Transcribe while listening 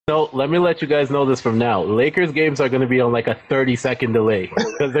No, let me let you guys know this from now. Lakers games are going to be on like a 30-second delay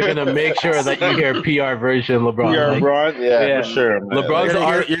because they're going to make sure that you hear PR version LeBron. PR LeBron? Yeah, for sure, man.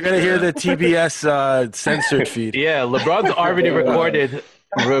 LeBron's you're gonna hear the TBS censored feed. Yeah, LeBron's already recorded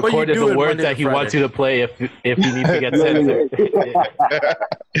the words that he wants you to play if you need to get censored.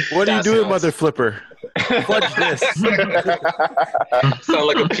 What are you doing, Mother Flipper? Fudge this. Sound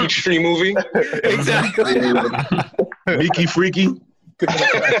like a Peachtree movie. Exactly. Meeky Freaky.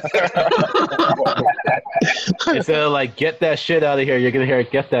 Instead of like, get that shit out of here, you're gonna hear,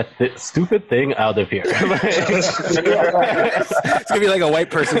 get that stupid thing out of here. It's gonna be like a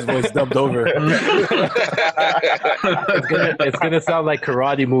white person's voice dubbed over. It's gonna sound like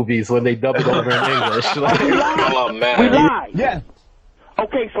karate movies when they dub it over in English. Oh man, we lied. Yes.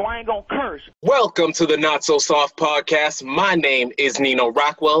 Okay, so I ain't gonna curse. Welcome to the Not So Soft podcast. My name is Nino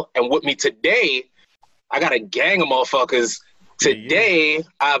Rockwell, and with me today, I got a gang of motherfuckers. Today,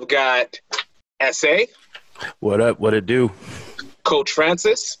 I've got SA. What up? What it do? Coach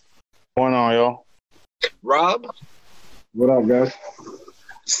Francis. What's going on, y'all? Rob. What up, guys?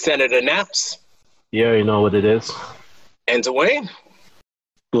 Senator Naps. You already know what it is. And Dwayne. What's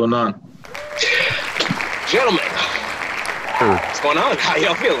going on? Gentlemen, what's going on? How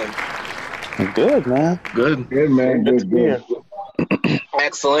y'all feeling? Good, man. Good. Good, man. Good to be here.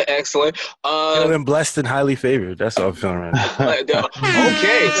 Excellent. Feeling blessed and highly favored. That's all I'm feeling right now.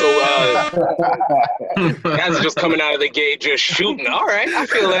 Okay, so guys are just coming out of the gate, just shooting. All right, I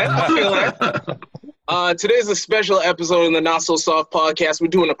feel that. Today's a special episode in the Not So Soft podcast. We're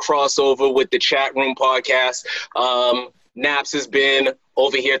doing a crossover with the Chat Room podcast. Naps has been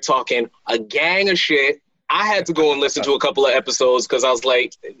over here talking a gang of shit. I had to go and listen to a couple of episodes because I was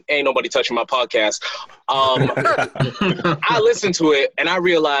like, ain't nobody touching my podcast. I listened to it and I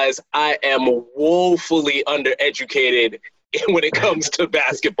realized I am woefully undereducated when it comes to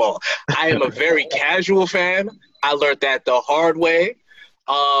basketball. I am a very casual fan. I learned that the hard way.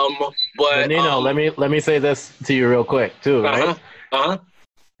 But Nino, let me say this to you real quick too, right?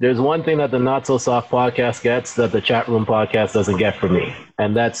 There's one thing that the Not So Soft podcast gets that the Chat Room podcast doesn't get from me,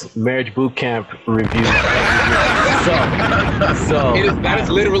 and that's marriage boot camp reviews. So that is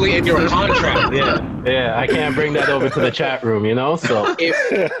literally in your contract. Yeah, I can't bring that over to the chat room, you know. So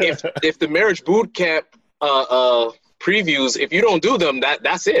if the marriage boot camp previews, if you don't do them,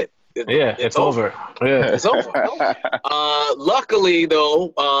 that's it. It's over. Yeah, it's over. Luckily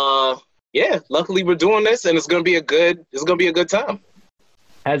though, luckily we're doing this, and it's gonna be a good time.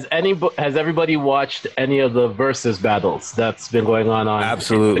 Has everybody watched any of the versus battles that's been going on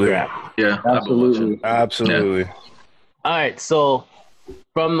Absolutely. Instagram? Yeah, absolutely. Yeah. All right, so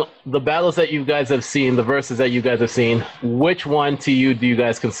from the battles that you guys have seen, the verses that you guys have seen, which one to you do you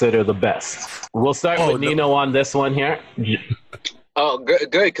guys consider the best? We'll start with Nino on this one here. Oh,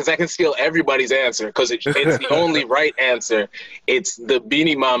 good, because I can steal everybody's answer because it's the only right answer. It's the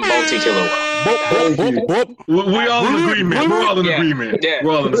Beanie Man Bounty Killer one. We're all in agreement. We're all in agreement. Yeah.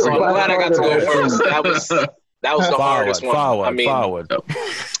 We're all in So agreement. I'm glad I got to go first. That was the hardest one. Forward.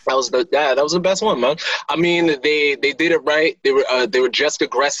 That was the best one, man. I mean, they did it right. They were just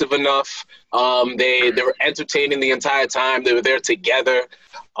aggressive enough. They were entertaining the entire time. They were there together.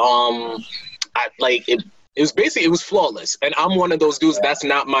 It was flawless. And I'm one of those dudes, that's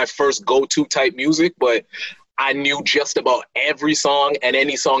not my first go-to type music, but I knew just about every song, and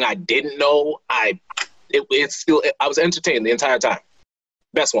any song I didn't know, I was entertained the entire time.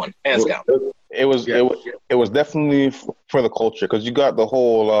 Best one, hands down. It was definitely for the culture, because you got the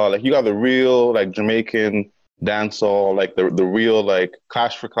whole you got the real Jamaican dancehall, the real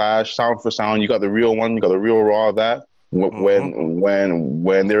clash for clash, sound for sound. You got the real one, you got the real raw of that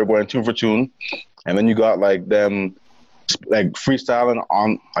when they were going tune for tune. And then you got them freestyling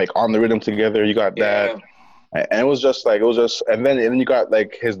on the rhythm together. You got that, and it was just, and then you got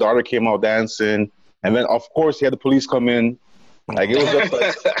his daughter came out dancing, and then of course he had the police come in. It was just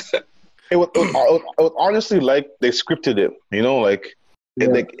it was honestly they scripted it, you know, it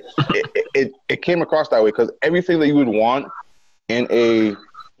came across that way, because everything that you would want in a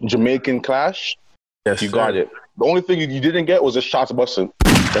Jamaican clash, yes, you got it. The only thing you didn't get was the shots busting.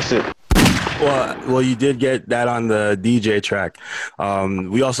 That's it. Well, you did get that on the DJ track.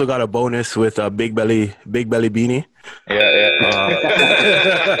 We also got a bonus with a Big Belly Beanie. That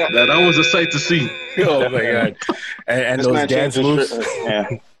was a sight to see. Oh my god! And those dance moves.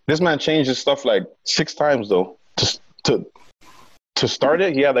 This man changed his stuff 6 times though. To start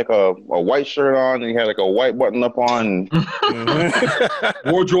it, he had a white shirt on, and he had a white button up on.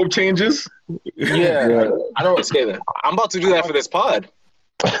 Wardrobe changes. Yeah. I'm about to do that for this pod.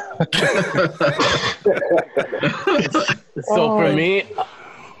 So for me,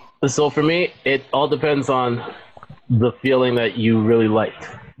 So for me, it all depends on the feeling that you really liked.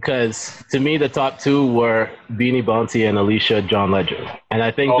 Because to me, the top two were Beanie Bounty and Alicia John Legend. And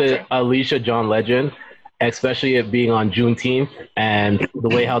I think that Alicia John Legend, especially it being on Juneteenth and the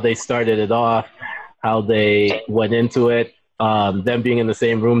way how they started it off, how they went into it, them being in the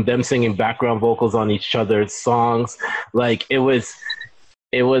same room, them singing background vocals on each other's songs, like it was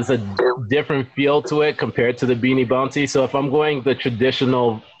a different feel to it compared to the Beanie Bounty. So if I'm going the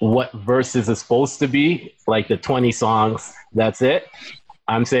traditional what Versus is supposed to be, like the 20 songs, that's it,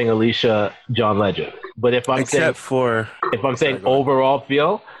 I'm saying Alicia John Legend. But if I'm saying overall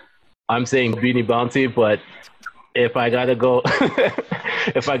feel, I'm saying Beanie Bounty. But if I gotta go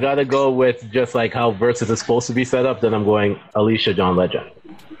with just like how Versus is supposed to be set up, then I'm going Alicia John Legend.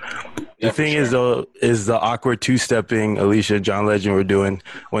 The thing is though, is the awkward two-stepping Alicia John Legend were doing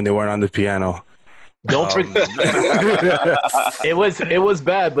when they weren't on the piano. Don't forget, it was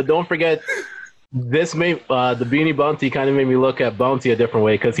bad, but don't forget. This made the Beanie Bounty kind of made me look at Bounty a different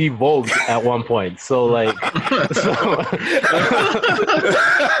way because he vogued at one point. So like,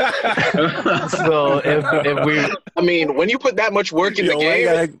 so if we, I mean, when you put that much work in the game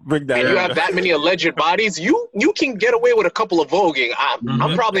and you have that many alleged bodies, you can get away with a couple of voguing.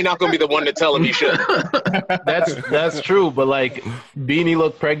 I'm probably not going to be the one to tell him he should. That's true, but like Beanie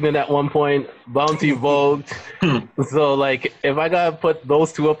looked pregnant at one point. Bounty vogued. So like, if I gotta put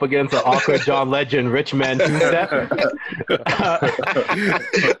those two up against an awkward John Legend, rich man two-step.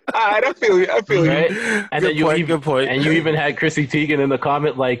 I feel you. Right? And then you even had Chrissy Teigen in the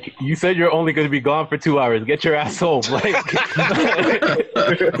comment like, you said you're only going to be gone for 2 hours. Get your ass home. Like,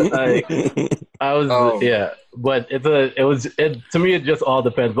 I was yeah. But to me it just all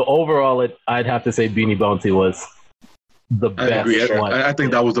depends. But overall, I'd have to say Beanie Bounty was the best. I agree. one. I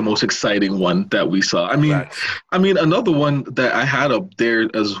think that was the most exciting one that we saw. I mean, another one that I had up there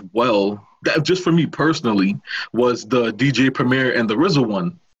as well, that just for me personally, was the DJ Premier and the RZA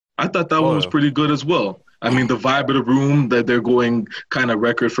one. I thought that one was pretty good as well. I mean, the vibe of the room, that they're going kind of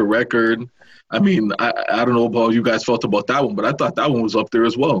record for record. I mean, I don't know how you guys felt about that one, but I thought that one was up there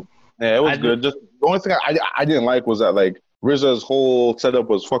as well. Yeah, it was good. Just the only thing I didn't like was that like RZA's whole setup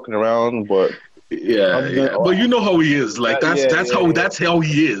was fucking around, but but you know how he is. Like that's how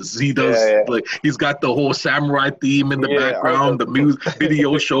he is. He does like he's got the whole samurai theme in the background, the music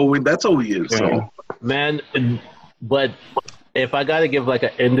video showing. That's how he is. So. Man, but if I gotta give like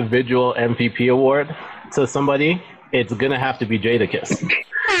an individual MVP award to somebody, it's gonna have to be Jadakiss.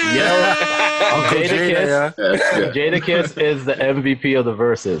 Jadakiss is the MVP of the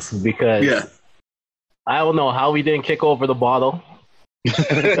Versus because I don't know how he didn't kick over the bottle.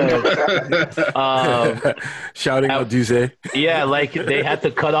 Shouting out Duce. Yeah, like they had to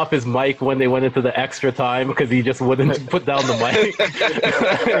cut off his mic when they went into the extra time because he just wouldn't put down the mic.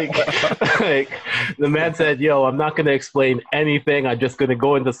 like, the man said, "Yo, I'm not gonna explain anything. I'm just gonna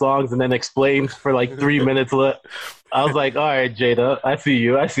go into songs and then explain for like 3 minutes." I was like, "All right, Jada, I see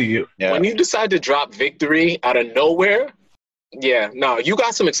you." Yeah. When you decide to drop Victory out of nowhere, you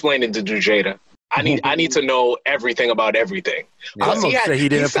got some explaining to do, Jada. I need to know everything about everything. He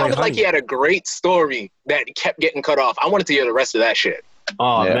sounded like he had a great story that kept getting cut off. I wanted to hear the rest of that shit.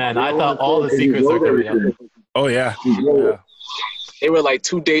 Oh man, I thought all the secrets were coming out. Oh yeah. They were like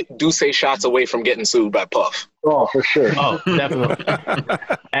 2 Duce shots away from getting sued by Puff. Oh, for sure. Oh, definitely.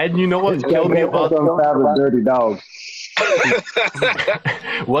 And you know what killed me about Dirty Dog?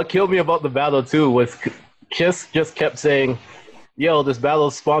 What killed me about the battle too was Kiss just kept saying, "Yo, this battle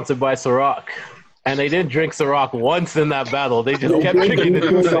is sponsored by Ciroc." And they didn't drink Ciroc once in that battle. They just kept drinking the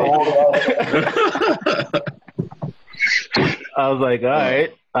Douce. I was like, all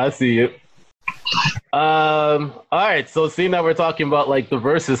right, I see you. All right, so seeing that we're talking about like the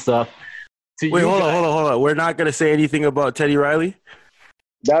Versus stuff. Wait, hold on. We're not going to say anything about Teddy Riley?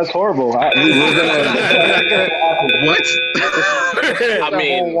 That's horrible. What? I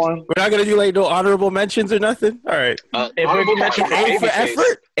mean, we're not gonna do like no honorable mentions or nothing. All right. Honorable mention for A for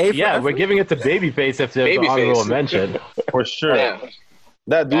effort. We're giving it to Babyface if there's an honorable mention. For sure. Yeah.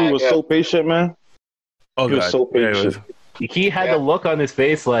 That dude was so patient, man. Oh, he was so patient. He had the look on his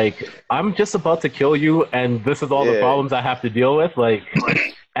face like, I'm just about to kill you, and this is all the problems I have to deal with. Like,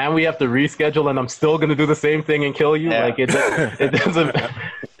 and we have to reschedule, and I'm still gonna do the same thing and kill you. Like it doesn't.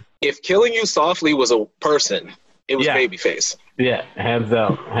 If killing you softly was a person, it was Babyface. Yeah, hands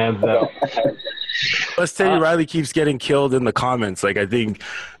out. Plus, Teddy Riley keeps getting killed in the comments. Like I think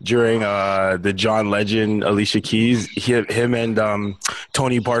during the John Legend, Alicia Keys, him and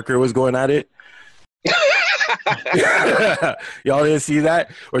Tony Parker was going at it. Y'all didn't see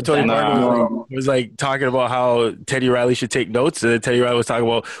that? Where Tony Martin was like talking about how Teddy Riley should take notes, and then Teddy Riley was talking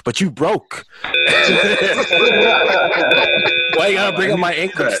about, but you broke. Why you gotta bring up my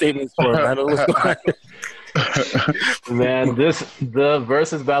income statements for, man? What's going on? Man, the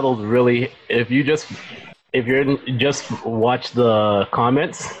versus battles really. If you just watch the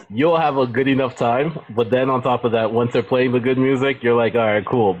comments, you'll have a good enough time. But then on top of that, once they're playing the good music, you're like, all right,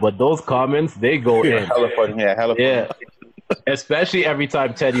 cool. But those comments, they go in. Hella fun, hella fun. Yeah, especially every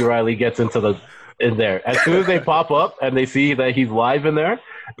time Teddy Riley gets in there. As soon as they pop up and they see that he's live in there,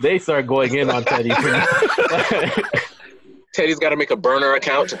 they start going in on Teddy. Teddy's got to make a burner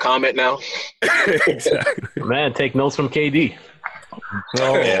account to comment now. Exactly. Man, take notes from KD.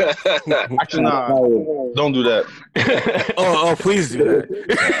 Oh, yeah. Actually, nah, don't do that. Oh, please do that.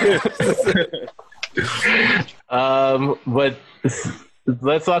 But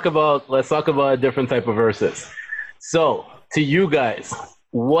let's talk about a different type of verses. So, to you guys,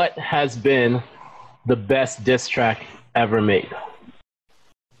 what has been the best diss track ever made?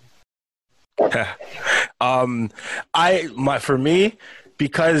 For me,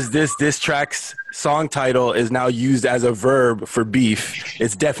 because this diss track's song title is now used as a verb for beef,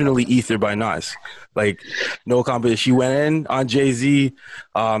 it's definitely Ether by Nas. Like, no competition. She went in on Jay-Z.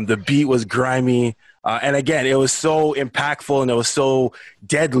 The beat was grimy. And again, it was so impactful and it was so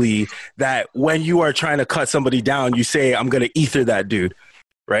deadly that when you are trying to cut somebody down, you say, I'm going to Ether that dude.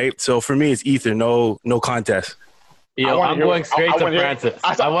 Right? So for me, it's Ether. No contest. Yo, I'm going straight to Francis.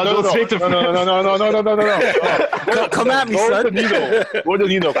 I want to go straight to Francis. No. Come at me, son. What does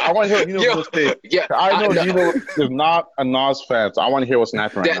Nino? I want to hear Nino say. Yeah, I know Nino is not a Nas fan, so I want to hear what's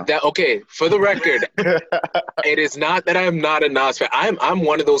happening right now. Okay, for the record, it is not that I'm not a Nas fan. I'm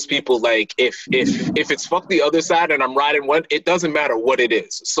one of those people, like, if it's fuck the other side and I'm riding one, it doesn't matter what it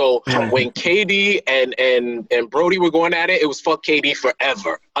is. So when KD and Brody were going at it, it was fuck KD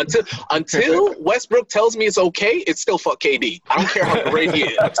forever. Until Westbrook tells me it's okay, it's still fuck KD. I don't care how great he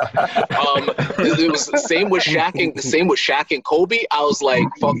is. It was the same with Shaq and Kobe. I was like,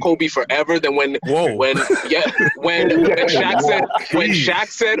 fuck Kobe forever. Then when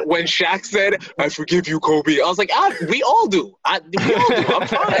Shaq said, I forgive you, Kobe, I was like, we all do. I'm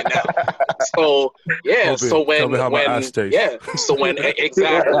fine now. So yeah. Kobe,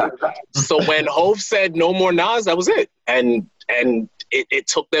 so when Hov said no more Nas, that was it. And it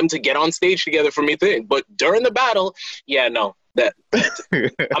took them to get on stage together for me thing. But during the battle, I'm not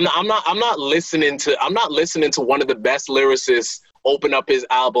listening to one of the best lyricists open up his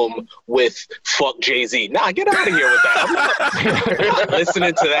album with fuck Jay-Z. Nah, get out of here with that. I'm not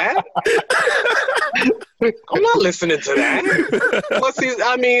listening to that. I'm not listening to that. Plus,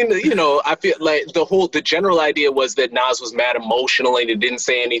 I feel like the general idea was that Nas was mad emotional and he didn't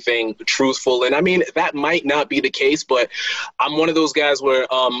say anything truthful. And I mean, that might not be the case, but I'm one of those guys where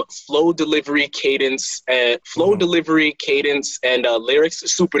flow, delivery, cadence, and lyrics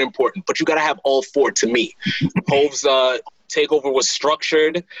is super important. But you got to have all four to me. Hov's takeover was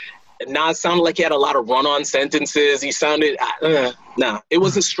structured. Nas sounded like he had a lot of run-on sentences. He sounded, it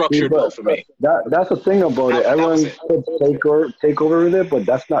wasn't structured well for me. That's the thing about it. Everyone could take over with it, but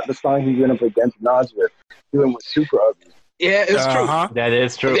that's not the song he went up against Nas with. He went with Super Ugly. Yeah, it's true. That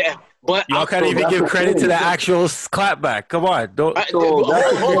is true. Yeah, but y'all can't even give credit to the actual clapback. Come on, don't. Hold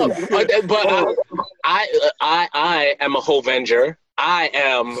up. But I am a Hovenger. I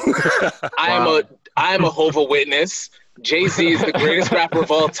am a Hova witness. Jay-Z is the greatest rapper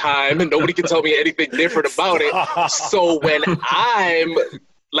of all time, and nobody can tell me anything different about it. So when I'm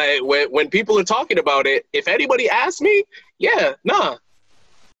like, when people are talking about it, if anybody asks me, nah.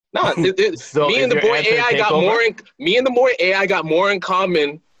 So me and the boy AI got more in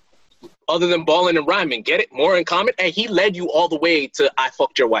common, other than balling and rhyming. Get it? More in common, and he led you all the way to I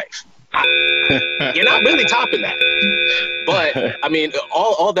fucked your wife. You're not really topping that. But I mean,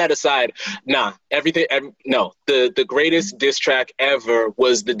 all that aside, the greatest diss track ever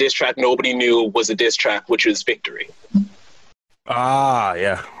was the diss track nobody knew was a diss track, which is Victory.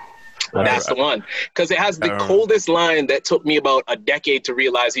 Yeah. That's the one. Because it has the coldest line that took me about a decade to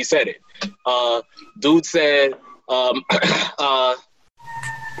realize he said it. Dude said,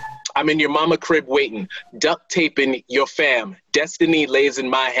 I'm in your mama crib waiting, duct taping your fam. Destiny lays in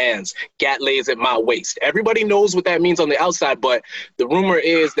my hands, gat lays at my waist. Everybody knows what that means on the outside, but the rumor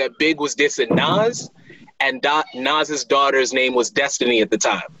is that Big was dissing Nas, and Nas's daughter's name was Destiny at the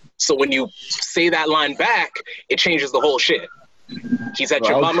time. So when you say that line back, it changes the whole shit. He's at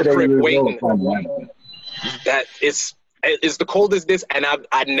your mama crib waiting. That is the coldest diss, and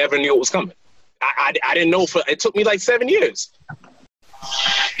I never knew it was coming. I didn't know it took me like 7 years.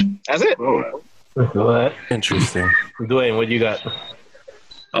 That's it. What? Interesting. Dwayne, what you got?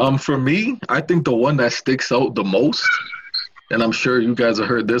 For me, I think the one that sticks out the most, and I'm sure you guys have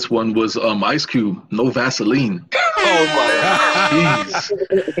heard this one, was Ice Cube, No Vaseline. Oh my!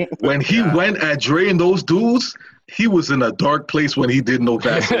 Jeez. When he went at Dre and those dudes, he was in a dark place when he did No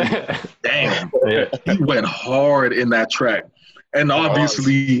Vaseline. Damn. Yeah. He went hard in that track. And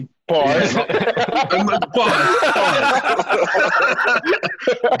obviously... Pause. Pause.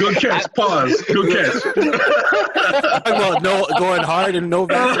 Good catch. Pause. Good catch. Well, no, going hard and no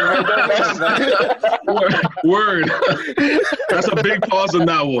Vaseline. Word. That's a big pause on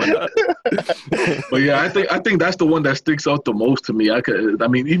that one. But yeah, I think that's the one that sticks out the most to me. I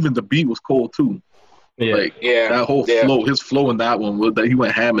mean, even the beat was cold too. Yeah. Like that whole flow, his flow in that one was that he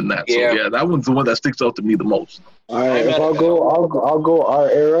went ham in that. So yeah, that one's the one that sticks out to me the most. All right, if I'll go our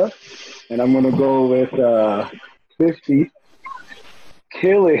era, and I'm gonna go with 50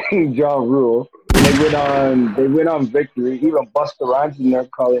 killing Ja Rule. They went on victory. Even Busta Rhymes in there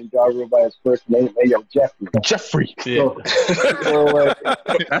calling Ja Rule by his first name. Hey, yo, Jeffrey. Yeah. So,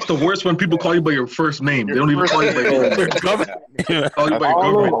 That's the worst when people call you by your first name. They don't even call you by your government. Call you by your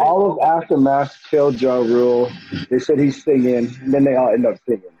government. all of Aftermath killed Ja Rule. They said he's singing, and then they all end up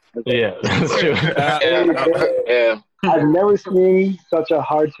singing. Yeah, that's true. Yeah. I've never seen such a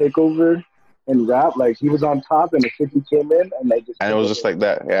hard takeover in rap. Like, he was on top, and the 50 came in, and they just... And it was just like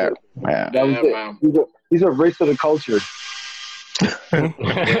that, yeah. That was it. He's a race of the culture.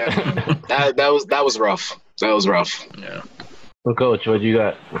 Yeah. That was rough. That was rough. Yeah. Well, Coach, what you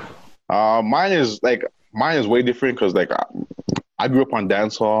got? Mine is way different because like I grew up on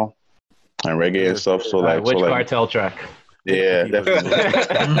dancehall and reggae and stuff. So like, which cartel track? Yeah, definitely.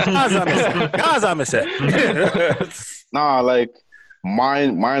 Nah, like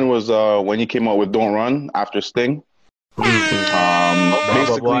mine was when he came out with "Don't Run" after Sting.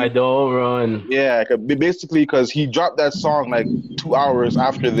 Basically, why don't run? Yeah, basically because he dropped that song like 2 hours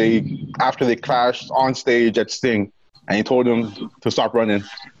after they clashed on stage at Sting, and he told him to stop running.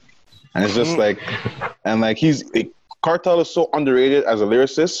 And it's just like, and like Cartel is so underrated as a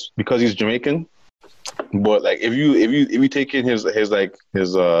lyricist because he's Jamaican. But like if you take in his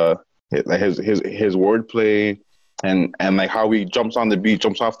wordplay and like how he jumps on the beat,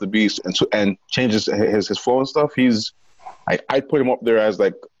 jumps off the beat, and changes his flow and stuff, I'd put him up there as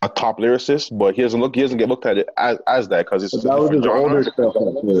like a top lyricist, but he doesn't get looked at it as that because it's that was his older stuff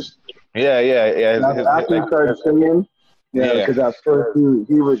at first. Yeah. After he started singing. Yeah, because at first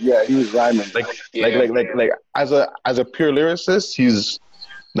he was rhyming. Like as a pure lyricist, he's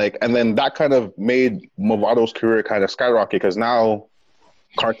like, and then that kind of made Movado's career kind of skyrocket because now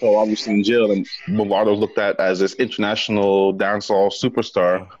Cartel obviously in jail and Movado's looked at as this international dancehall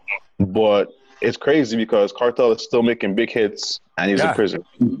superstar, but it's crazy because Cartel is still making big hits and he's in prison.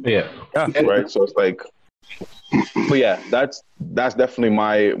 Yeah. Right. So it's like, but yeah, that's definitely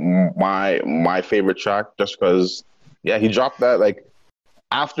my favorite track just because. Yeah, he dropped that like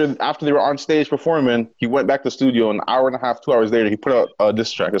after they were on stage performing. He went back to the studio an hour and a half, 2 hours later. He put out a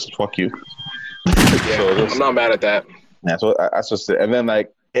diss track. This is "Fuck You." I'm not mad at that. Yeah, so that's just it. And then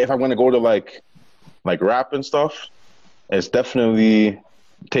like if I'm gonna go to like rap and stuff, it's definitely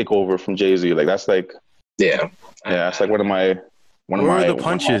 "Takeover" from Jay-Z. Like that's like that's like one of my. Where are the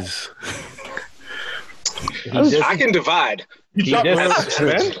punches? I can divide.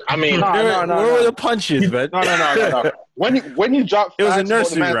 I mean, where were the punches, man? No. When you drop it was a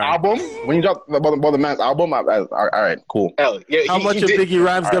nursery album, when you drop about the man's album, all right, cool. How much of Biggie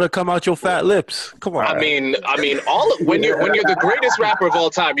Rhymes gonna come out your fat lips? Come on. I mean, when you're the greatest rapper of all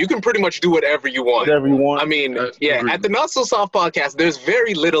time, you can pretty much do whatever you want. Whatever you want. I mean, at the NotSoSoft podcast, there's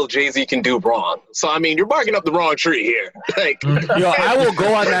very little Jay-Z can do wrong. So I mean, you're barking up the wrong tree here. Like, yo, I will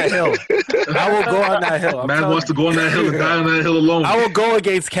go on that hill. Man wants to go on that hill and die on that hill alone. I will go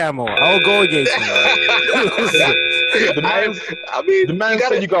against Camo. I will go against him. The man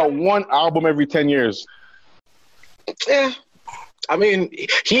said you got one album every 10 years. Yeah. I mean,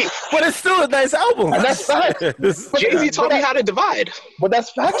 but it's still a nice album. And that's facts. Jay-Z taught me how to divide. But that's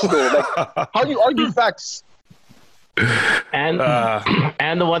facts, though. Like, how do you argue facts? And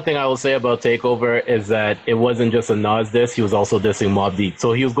the one thing I will say about Takeover is that it wasn't just a Nas diss; he was also dissing Mobb Deep.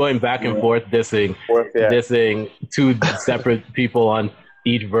 So he was going back and forth dissing two separate people on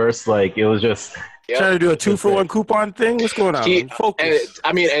each verse. Like it was just trying to do a 2-for-1 coupon thing. What's going on? Focus.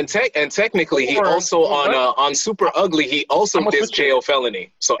 And technically, he also on Super Ugly, he also dissed J.O.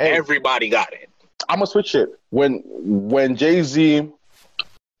 Felony. So everybody got it. I'm gonna switch it. When Jay-Z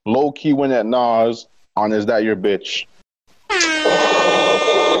low key went at Nas on "Is That Your Bitch?"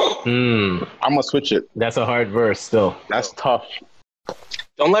 I'm gonna switch it. That's a hard verse still. That's tough.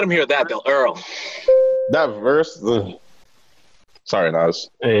 Don't let him hear that, though, Earl. That verse. Sorry, Nas.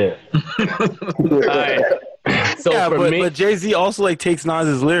 Yeah. All right. So yeah, for me, but Jay-Z also like takes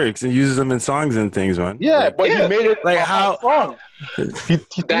Nas's lyrics and uses them in songs and things, man. Yeah, like, but he made it like how. song. In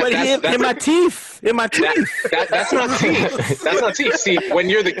my teeth. That's not teeth. That's not teeth. See, when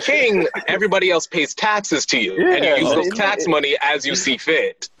you're the king, everybody else pays taxes to you, and you use those tax money as you see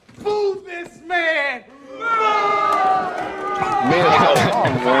fit. Move this man!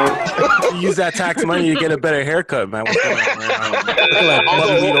 You use that tax money to get a better haircut, man. What's going on?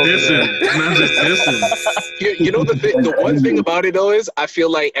 You know the one thing about it though is I feel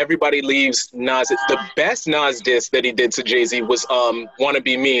like everybody leaves Nas. The best Nas diss that he did to Jay-Z was "Wanna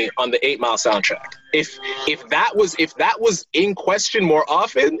Be Me" on the 8 Mile soundtrack. If that was in question more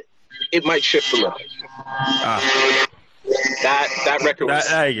often, it might shift a little. That record was.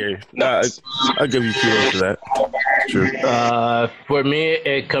 I agree. I'll give you kudos for that. True. For me,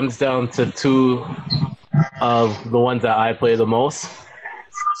 it comes down to two of the ones that I play the most.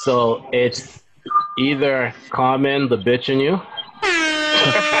 So it's either Common, the bitch in you,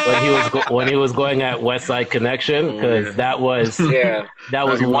 when he was going at West Side Connection, because that was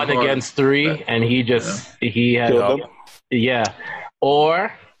 1 against 3, and he had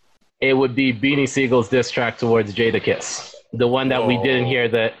or it would be Beanie Siegel's diss track towards Jadakiss, the one that we didn't hear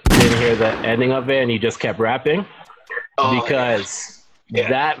the ending of it, and he just kept rapping because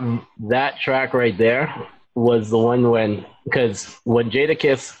that track right there was the one because when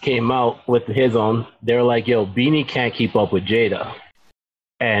Jadakiss came out with his own, they were like, "Yo, Beanie can't keep up with Jada,"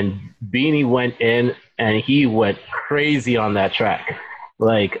 and Beanie went in and he went crazy on that track.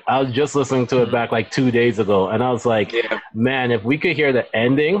 Like, I was just listening to it back like 2 days ago, and I was like, man, if we could hear the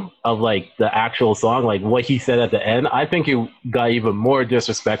ending of like the actual song, like what he said at the end, I think it got even more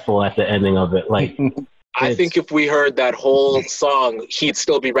disrespectful at the ending of it. Like, I think if we heard that whole song, he'd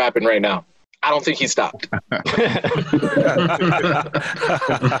still be rapping right now. I don't think he stopped.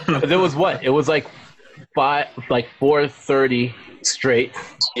 There was what? It was like 4:30 straight,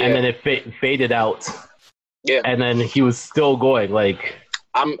 and then it faded out. Yeah, and then he was still going. Like,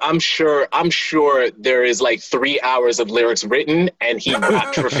 I'm sure there is like 3 hours of lyrics written, and he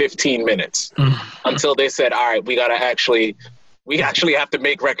rapped for 15 minutes until they said, "All right, we actually have to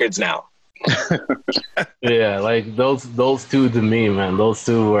make records now." Yeah, like those two to me, man. Those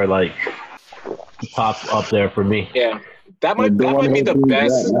two were like top up there for me. Yeah, that might be the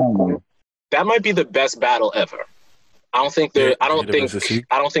best. That might be the best battle ever. I don't think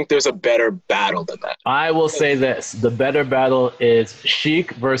there's a better battle than that. I will say this: the better battle is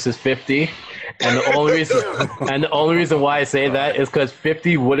Sheik versus 50, and the only reason why I say that is because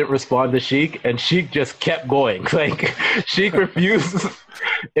 50 wouldn't respond to Sheik, and Sheik just kept going. Like, Sheik refused.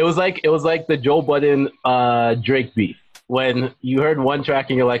 It was like the Joe Budden Drake beef, when you heard one track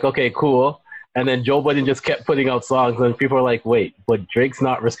and you're like, okay, cool. And then Joe Budden just kept putting out songs, and people are like, wait, but Drake's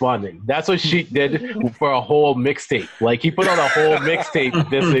not responding. That's what Sheik did for a whole mixtape. Like, he put out a whole mixtape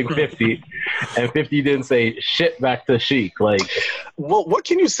dissing 50, and 50 didn't say shit back to Sheik. Like, well, what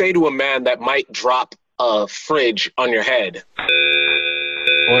can you say to a man that might drop a fridge on your head?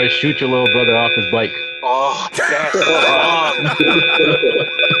 Or shoot your little brother off his bike. Oh, that's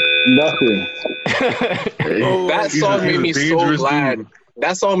nothing. That song made me so glad.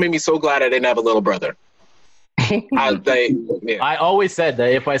 That song made me so glad I didn't have a little brother. I always said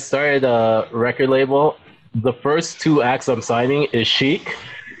that if I started a record label, the first 2 acts I'm signing is Sheik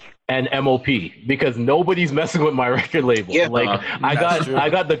and MOP, because nobody's messing with my record label. Yeah, I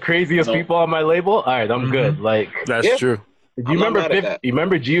got the craziest people on my label. All right, I'm good. Like, that's true. Do you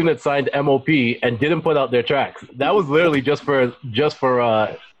remember G-Unit signed MOP and didn't put out their tracks? That was literally just for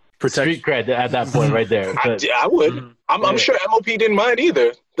street cred at that point right there. I would. I'm sure MOP didn't mind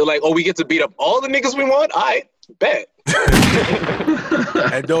either. They're like, oh, we get to beat up all the niggas we want? All right, bet.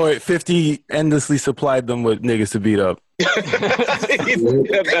 And don't worry, 50 endlessly supplied them with niggas to beat up. That's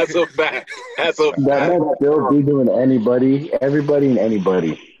a fact. That might still be doing everybody and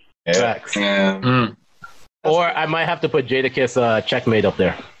anybody. Facts. Yeah. Or I might have to put Jadakiss Checkmate up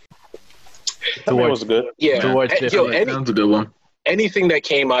there. That was good. Yeah. Towards that's a good one. Anything that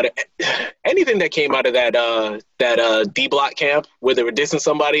came out of that D Block camp where they were dissing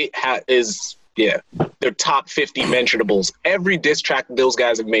somebody is they're top 50 mentionables. Every diss track those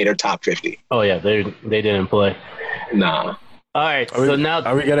guys have made are top 50. Oh yeah, they didn't play. Nah. All right, are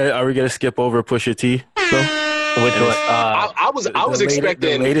we gonna skip over Pusha T? Which one? I was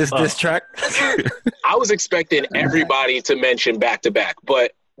expecting the latest diss track. I was expecting everybody to mention back to back,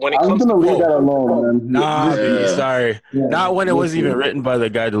 but when it I'm comes gonna to leave that alone, man. Sorry. Yeah. Not when it wasn't even written by the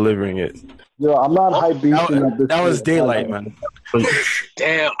guy delivering it. Yo, I'm not hype beasting at this. That was daylight, man.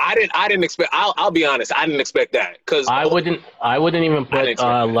 Damn, I didn't expect. I'll be honest, I didn't expect that because I wouldn't even put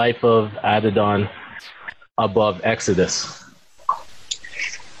Life of Adidon above Exodus.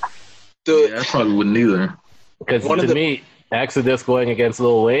 I probably wouldn't either. Because to me, Exodus going against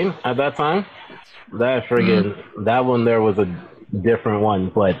Lil Wayne at that time, that one there was a different one.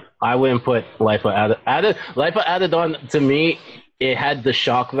 But I wouldn't put Life of Adidon. To me, it had the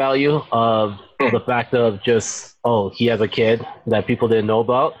shock value of the fact of just, he has a kid that people didn't know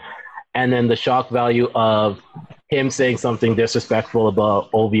about, and then the shock value of him saying something disrespectful about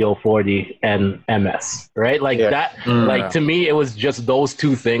OVO 40 and MS, right? Like that. Like to me, it was just those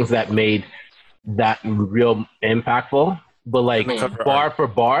two things that made that real impactful. But like bar for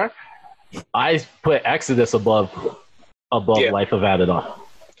bar, I put Exodus above Life of Adidon.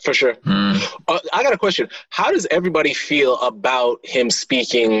 For sure. I got a question. How does everybody feel about him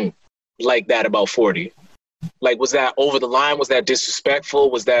speaking like that about 40? Like, was that over the line? Was that disrespectful?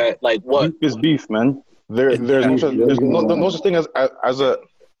 Was that like what? Beef is beef, man. There's no such thing as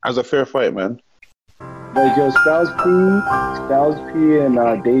a fair fight, man. Like, yo, Styles P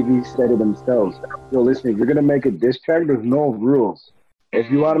and Davey said it themselves. Yo, listen, if you're gonna make a diss track, there's no rules.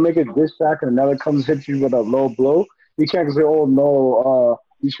 If you want to make a diss track and another comes hit you with a low blow, you can't say, "Oh no,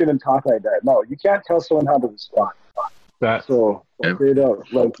 you shouldn't talk like that." No, you can't tell someone how to respond. So straight up,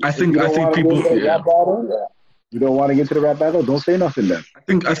 like, I think people. You don't want to get to the rap battle? Don't say nothing then.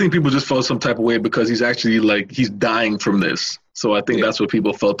 I think people just felt some type of way because he's actually he's dying from this. So I think that's what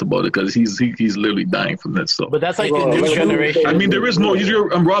people felt about it, because he's literally dying from this. So, but that's like the new generation. I mean, there is no.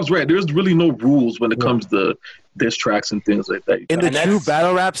 Rob's right. There's really no rules when it comes to diss tracks and things like that. In the true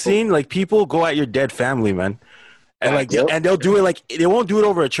battle rap scene, like, people go at your dead family, man. And and they'll do it like, they won't do it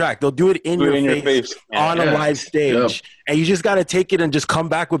over a track. They'll do it in your face on a live stage, and you just got to take it and just come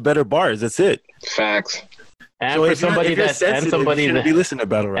back with better bars. That's it. Facts. And so for somebody that be listening to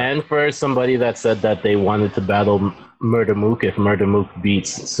battle rap. And for somebody that said that they wanted to battle Murder Mook if Murder Mook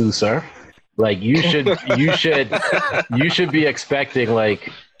beats Sue Surf, like, you should be expecting,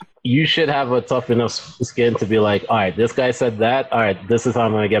 like, you should have a tough enough skin to be like, all right, this guy said that, all right, this is how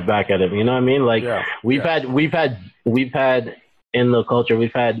I'm gonna get back at him. You know what I mean? Like, we've had in the culture,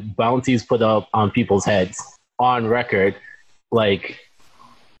 we've had bounties put up on people's heads on record, like,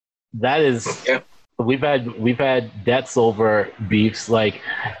 that is. We've had deaths over beefs. Like,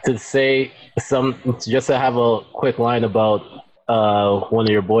 just to have a quick line about one of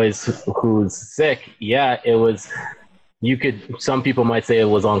your boys who's sick. Yeah, it was. Some people might say it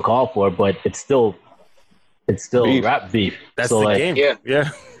was uncalled for, but it's still beef. Rap beef. That's so, the like, game. Yeah.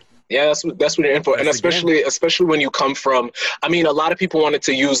 That's what you're in for, and especially when you come from. I mean, a lot of people wanted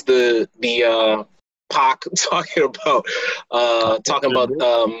to use the Pac talking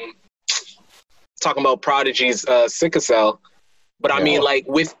about Prodigy's Sickle Cell. But I mean, like,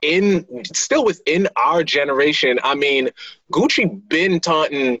 within our generation, I mean, Gucci been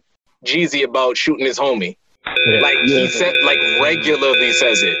taunting Jeezy about shooting his homie. Like, he said, like, regularly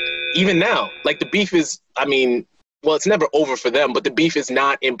says it. Even now, like, the beef is, I mean, well, it's never over for them, but the beef is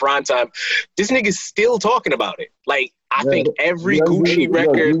not in prime time. This nigga's still talking about it. Like, I think every Gucci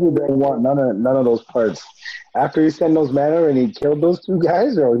record. Gucci don't want none of those parts. After he sent those manner and he killed those two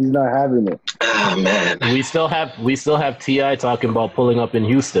guys, or he's not having it. Oh man, we still have T.I. talking about pulling up in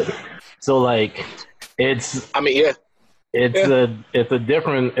Houston. So, like, it's. I mean, yeah. It's a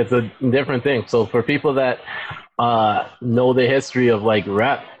different thing. So for people that know the history of, like,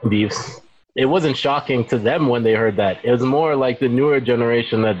 rap beefs, it wasn't shocking to them when they heard that. It was more like the newer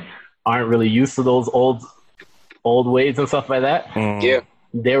generation that aren't really used to those old ways and stuff like that. Yeah.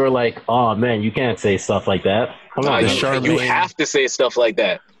 They were like, oh man, you can't say stuff like that. Come on. You have to say stuff like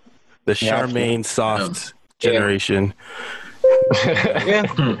that. The Charmaine soft generation. Yeah.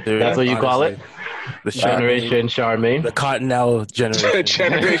 That's what you call it? The Generation Charmaine. The Cottonelle generation.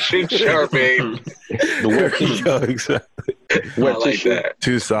 Generation Charmaine. Exactly. I like that.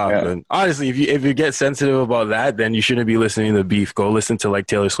 Too soft. Yeah. And honestly, if you get sensitive about that, then you shouldn't be listening to beef. Go listen to, like,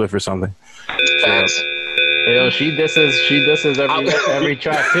 Taylor Swift or something. Facts. Yo, she disses every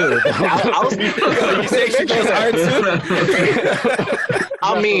track too. You say she does art too?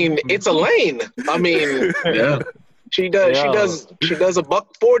 I mean, it's a lane. I mean, yeah. She does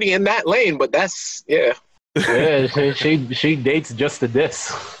 $140 in that lane, but that's Yeah, she dates just to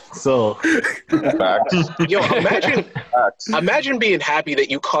diss. So, yo, imagine being happy that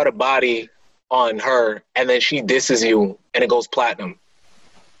you caught a body on her and then she disses you and it goes platinum.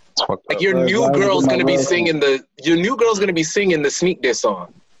 Like, your new girl's gonna be singing the sneak diss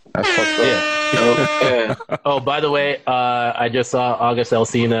song. That's fucked up. Yeah. Yeah. Oh, by the way, I just saw August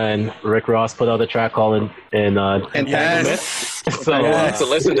Alsina and Rick Ross put out a track called Entanglement. Yes. So, Yes. So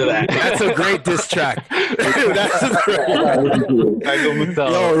listen to that. That's a great diss track. That's a great. so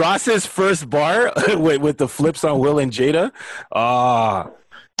Yo, Ross's first bar with the flips on Will and Jada.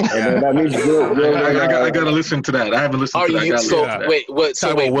 And that means I gotta listen to that. I haven't listened Are to that. I you gotta so listen to that. wait? What? So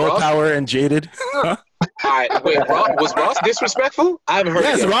Talk wait, about Ross? willpower and jaded. All right, wait. Was Ross disrespectful? I haven't heard.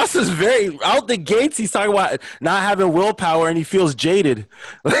 Yes, it yet. Ross is very out the gates. He's talking about not having willpower and he feels jaded.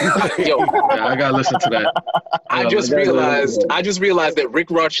 Yo, Yeah, I gotta listen to that. I just realized that Rick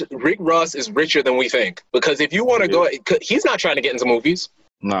Ross is richer than we think. Because if you want to go, he's not trying to get into movies.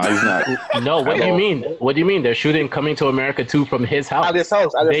 No, he's not. no, what do you mean? What do you mean? They're shooting Coming to America 2 from his house. At his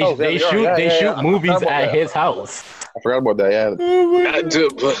house. At his house. They shoot movies at his house. I forgot about that. Yeah.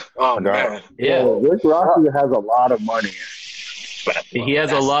 Dude, oh man, Yeah, Rick Ross has a lot of money. he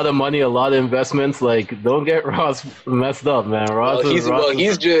has a lot of money, a lot of investments. Like, don't get Ross messed up, man.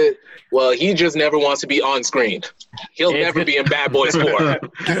 He just never wants to be on screen. He'll never be in Bad Boys 4.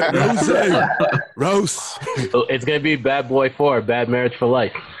 Rose. It's gonna be Bad Boy 4, Bad Marriage for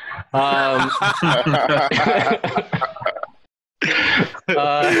Life. But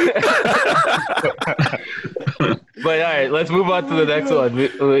all right, let's move on to the next one.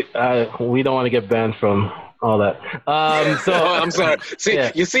 We don't want to get banned from all that. So I'm sorry. See,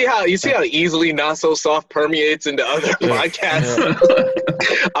 yeah. you see how easily Not So Soft permeates into other podcasts. Yeah.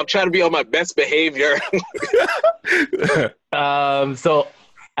 I'm trying to be on my best behavior. So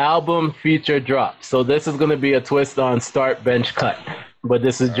album feature drop. So this is going to be a twist on start, bench, cut, but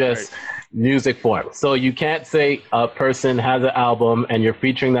this is just music form. So you can't say a person has an album and you're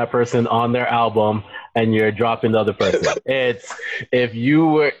featuring that person on their album and you're dropping the other person. It's if you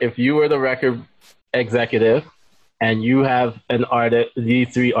were the record executive and you have an artist,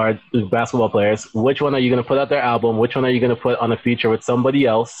 these three are basketball players, which one are you going to put out their album? Which one are you going to put on a feature with somebody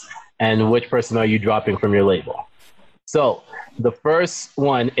else? And which person are you dropping from your label? So the first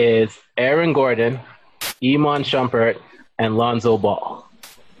one is Aaron Gordon, Iman Shumpert, and Lonzo Ball.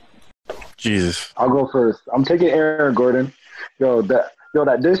 Jesus. I'll go first. I'm taking Aaron Gordon.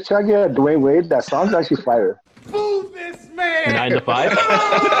 That diss track here, Dwayne Wade, that song's actually fire. Move this man. 9 to 5? The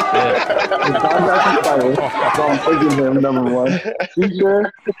song's actually fire. So I'm taking him, number one.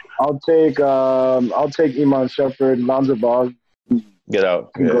 Feature, I'll take Iman Shumpert, Lonzo Ball. Get out.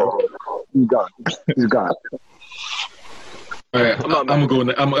 Yeah. He's gone. All right, I'm gonna go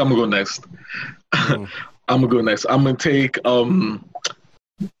next. I'm gonna go next. I'm gonna take Iman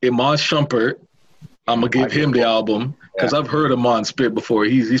Shumpert. I'm gonna give him the album because I've heard Iman spit before.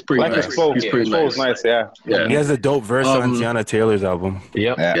 He's pretty nice. He's pretty nice. Yeah. He has a dope verse on Tiana Taylor's album.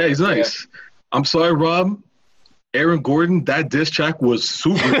 Yep. Yeah, he's nice. I'm sorry, Rob. Aaron Gordon, that diss track was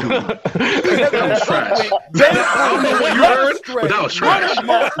super dude. That was trash. I don't know what you heard, but that was trash.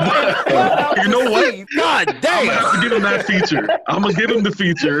 You know what? God damn. I'm gonna have to give him that feature. I'm gonna give him the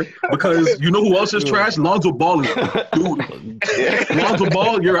feature because you know who else is trash? Lonzo Ball is dude. Lonzo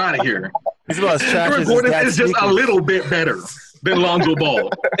Ball, you're out of here. He's about as trash Aaron as Gordon his is just a little bit better than Lonzo Ball.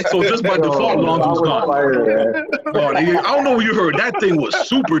 So just by default, Lonzo's gone. I don't know what you heard. That thing was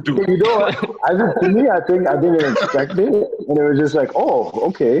super dude. You know what? I didn't expect it, and it was just like, oh,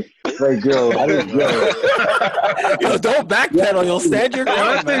 okay. Like, yo, don't backpedal. You'll stand your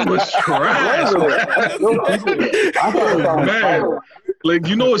ground. That thing was trash. Man, like,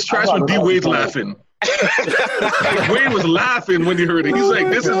 you know it's trash when D Wade's laughing. Like, Wade was laughing when he heard it. He's like,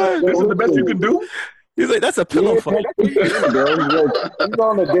 "This is the best you can do." He's like, "That's a pillow fight." He's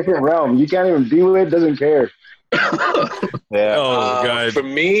on a different realm. You can't even be with it. Doesn't care. Yeah. Oh God. For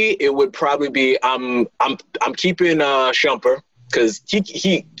me, it would probably be I'm keeping Shumper because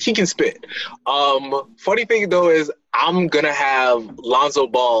he can spit. Funny thing though is I'm gonna have Lonzo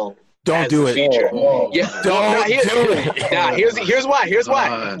Ball. Don't do it. Feature. Yeah, don't do it. Now here's why.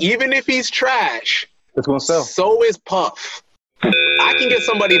 Even if he's trash, it's gonna sell. So is Puff. I can get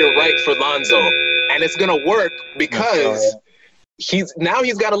somebody to write for Lonzo, and it's gonna work because he's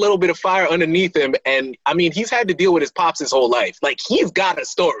got a little bit of fire underneath him, and I mean he's had to deal with his pops his whole life. Like he's got a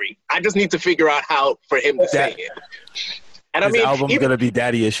story. I just need to figure out how for him to say it. And his album's gonna be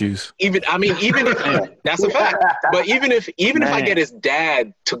daddy issues. Even if that's a fact. But even if I get his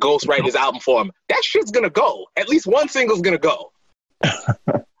dad to ghostwrite his album for him, that shit's gonna go. At least one single's gonna go.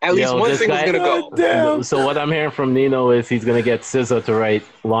 At least one single's gonna go. Damn. So what I'm hearing from Nino is he's gonna get SZA to write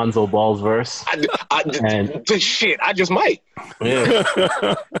Lonzo Ball's verse. Shit, I just might.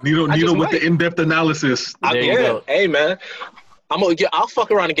 Yeah. Nino with the in-depth analysis. Hey man. I'll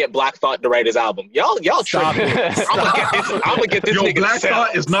fuck around and get Black Thought to write his album. Y'all tripping. I'm gonna get this Yo, nigga Black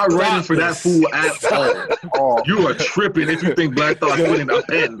Thought is not writing for that fool at all. You are tripping if you think Black Thought's putting a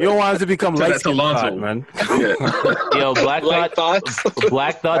pen. You don't want him to become To that light-skinned Alonzo. Thought, man. Yeah. Yo, Black Thoughts.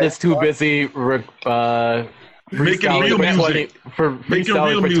 Black Thought is too busy Making real music.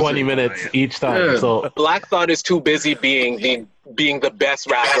 freestyling for 20 minutes each time. Yeah. So Black Thought is too busy being the best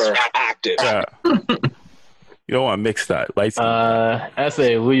rapper active. Yeah. You don't want to mix that.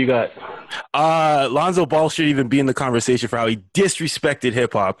 Essay, who you got? Lonzo Ball should even be in the conversation for how he disrespected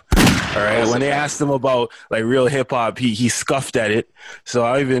hip hop. All right. When they asked him about like real hip hop, he scuffed at it. So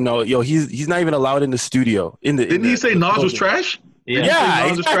I don't even know. Yo, he's not even allowed in the studio. Didn't he say Nas was trash? Yeah,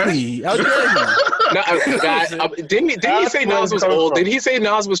 exactly. How dare you? Didn't he say Nas was old? Did he say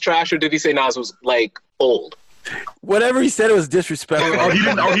Nas was trash, or did he say Nas was like old? Whatever he said, it was disrespectful. Or he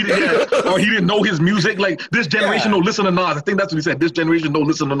didn't know his music. Like, this generation don't listen to Nas. I think that's what he said. This generation don't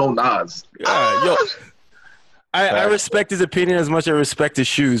listen to no Nas. Yeah, yo. I respect his opinion as much as I respect his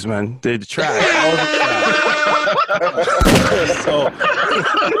shoes, man. They're trash. All the trash.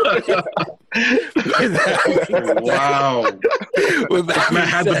 Wow. Man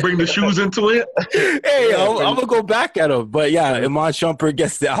had to bring the shoes into it. Hey, I'm going to go back at him. But yeah, Iman Shumpert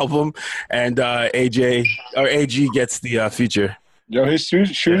gets the album, and AG gets the feature. Yo, his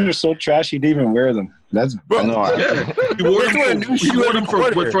shoes are so trash, he didn't even wear them. That's Bro, yeah. He wore them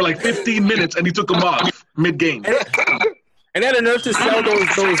for like 15 minutes, and he took them off mid-game. And had enough to sell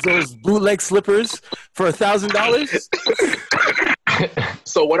those bootleg slippers for $1,000.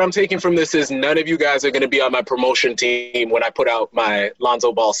 So what I'm taking from this is none of you guys are going to be on my promotion team when I put out my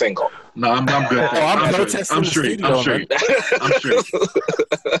Lonzo Ball single. No, I'm good. I'm straight.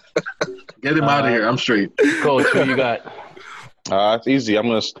 Get him out of here. I'm straight. Coach, who you got? It's easy. I'm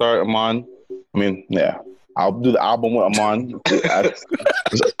gonna start Amon. I'll do the album with Amon. That's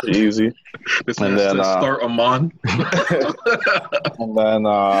pretty easy. And then start Amon. And then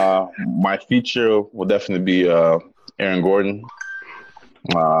my feature will definitely be Aaron Gordon.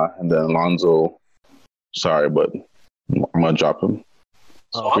 And then Lonzo. Sorry, but I'm gonna drop him.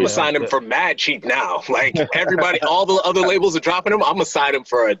 So I'm gonna sign him for mad cheap now. Like everybody, all the other labels are dropping him. I'm gonna sign him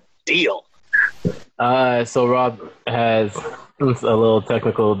for a deal. So Rob has a little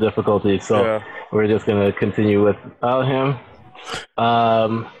technical difficulty, so we're just gonna continue without him.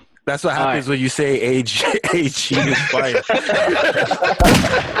 That's what happens when you say age is fire.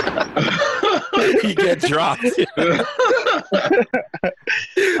 You get dropped.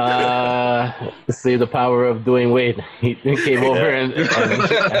 See the power of Dwayne Wade. He came over and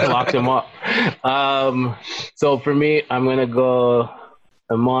locked him up. So for me, I'm gonna go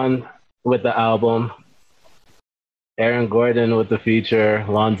Amon with the album, Aaron Gordon with the feature,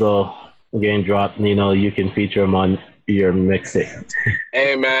 Lonzo getting dropped. You can feature him on your mixtape.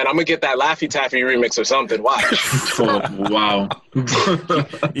 Hey man, I'm gonna get that Laffy Taffy remix or something. Watch. Wow. You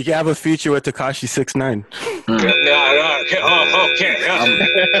can have a feature with Tekashi 6ix9ine. Okay.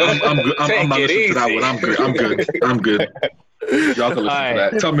 I'm good. I'm not listening to that one. I'm good. Y'all can listen to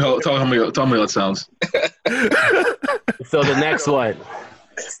that. Tell me how it sounds. So the next one,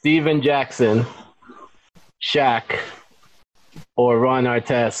 Steven Jackson, Shaq, or Ron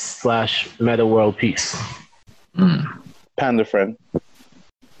Artest / Meta World Peace. Panda Friend.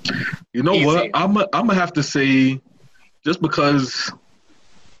 You know what? I'm gonna have to say, just because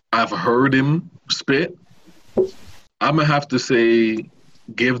I've heard him spit, I'm gonna have to say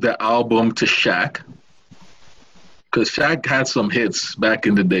give the album to Shaq, because Shaq had some hits back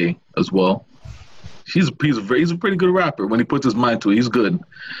in the day as well. He's a pretty good rapper when he puts his mind to it. He's good.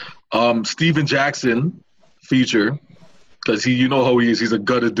 Steven Jackson feature, because you know how he is. He's a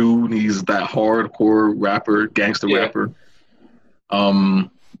gutter dude. He's that hardcore rapper, gangster rapper.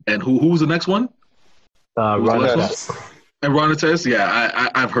 And who's the next one? Ron Artest. And Ron Artest, yeah,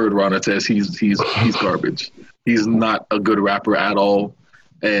 I've heard Ron Artest. He's garbage. He's not a good rapper at all,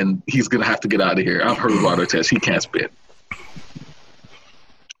 and he's gonna have to get out of here. I've heard Ron Artest. He can't spit.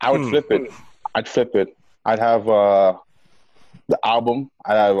 I would flip it. I'd have the album.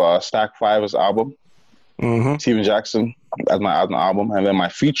 I'd have Stack 5's album. Steven Jackson as my album, and then my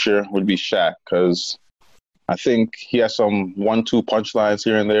feature would be Shaq, because I think he has some 1-2 punchlines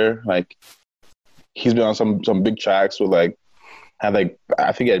here and there. Like he's been on some big tracks with I think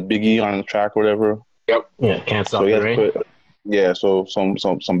he had Biggie on the track or whatever. Yep. Yeah, Can't Stop the Rain. So some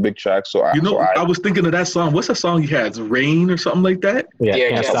big tracks. So I was thinking of that song. What's that song he has? Rain or something like that? Yeah,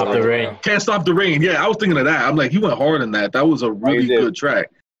 Can't Stop the Rain. Can't Stop the Rain. Yeah, I was thinking of that. I'm like, he went hard on that. That was a really good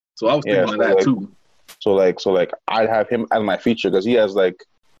track. So I was thinking of that too. So I'd have him as my feature, because he has I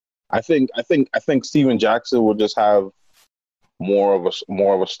think Steven Jackson will just have more of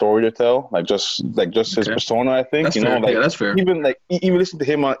a story to tell, like just his persona. I think that's fair. like that's fair. Even listen to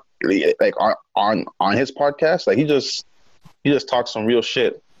him on his podcast, like he just talks some real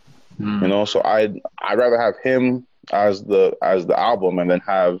shit. So I'd rather have him as the album and then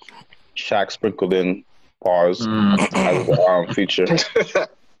have Shaq sprinkled in pause as the feature.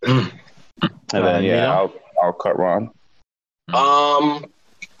 And then I'll cut Ron.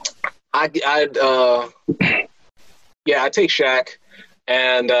 I'd take Shaq,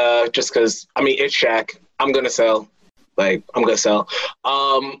 and just because it's Shaq, I'm gonna sell.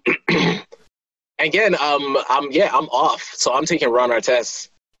 Again, I'm off, so I'm taking Ron Artest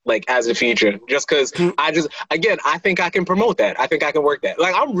as a feature, just because I think I can promote that. I think I can work that.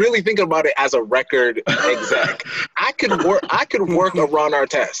 I'm really thinking about it as a record exec. I could work a Ron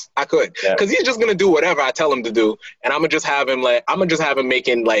Artest. I could, because he's just gonna do whatever I tell him to do, and I'm gonna just have him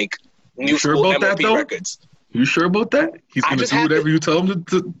making new school MLP records. You sure about that? He's gonna do whatever you tell him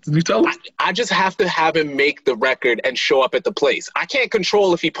to tell him? I just have to have him make the record and show up at the place. I can't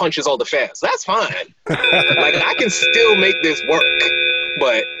control if he punches all the fans. That's fine. I can still make this work.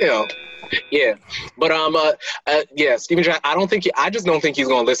 But yeah. But Stephen Jack, I just don't think he's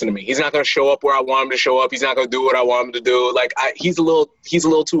gonna listen to me. He's not gonna show up where I want him to show up. He's not gonna do what I want him to do. He's a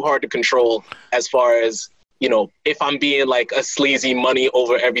little too hard to control as far as, if I'm being a sleazy money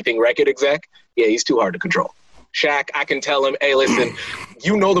over everything record exec. Yeah, he's too hard to control. Shaq, I can tell him, hey, listen,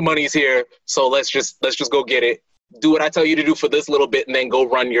 the money's here, so let's just go get it. Do what I tell you to do for this little bit, and then go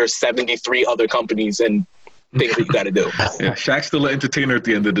run your 73 other companies and things that you got to do. Yeah, Shaq's still an entertainer at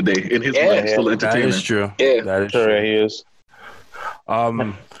the end of the day. In his mind, still an entertainer. That is true. Yeah, that is true. True. He is.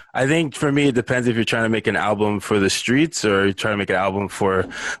 I think for me, it depends if you're trying to make an album for the streets or you're trying to make an album for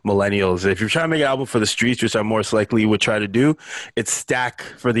millennials. If you're trying to make an album for the streets, which I most likely would try to do, it's Stack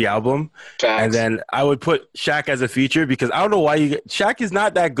for the album. Facts. And then I would put Shaq as a feature because I don't know why Shaq is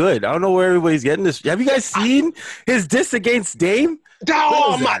not that good. I don't know where everybody's getting this. Have you guys seen his diss against Dame?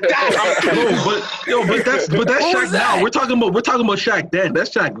 Oh my God! but that's Shaq now. We're talking about Shaq then.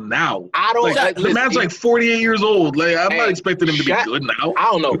 That's Shaq now. I don't. The man's 48 years old. I'm not expecting him to be good now. I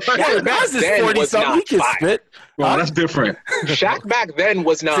don't know. Shaq back then was not fire. Well, that's different. Shaq back then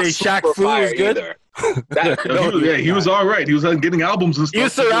was not super fire either. He was all right. He was getting albums and stuff. He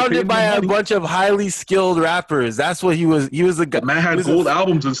was surrounded by a bunch of highly skilled rappers. That's what he was. He was the guy. The man had gold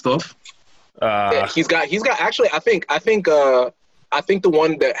albums and stuff. He's got. Actually, I think the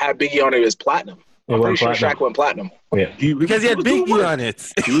one that had Biggie on it is platinum. I'm pretty sure Shaq went platinum. Yeah, because he had Biggie on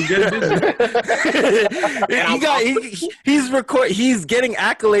it. He was getting busy. He's getting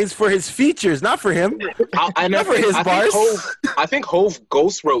accolades for his features, not for him. Not for his bars. I think Hove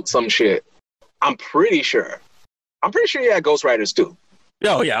ghost wrote some shit. I'm pretty sure he had ghostwriters too.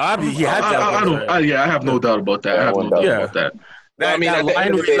 Oh yeah, he had that. I have no doubt about that. I have no doubt about that. That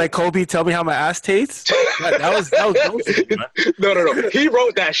line where Kobe, tell me how my ass tastes. That was No. He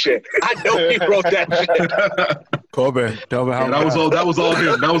wrote that shit. I know he wrote that shit. Kobe, tell me how. That was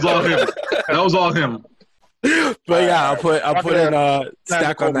all him. But yeah, I'll put in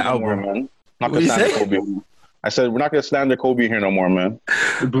Stack on the album. Man. Not gonna slander Kobe. I said we're not gonna slander Kobe here no more, man.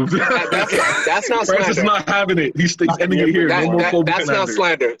 That's not slander. Francis not having it. He's ending it here. No more Kobe that's not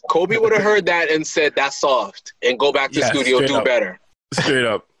slander. Kobe would have heard that and said that's soft and go back to the studio, do better. Straight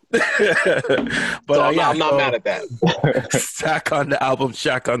up. But so I'm not mad at that. Stack on the album,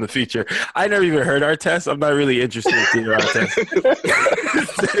 Shaq on the feature. I never even heard Artest. I'm not really interested in seeing Artest.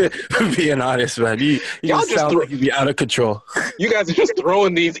 Being honest, man, you just sound like you'd be out of control. You guys are just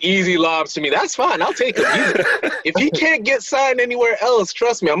throwing these easy lobs to me. That's fine. I'll take it. If he can't get signed anywhere else,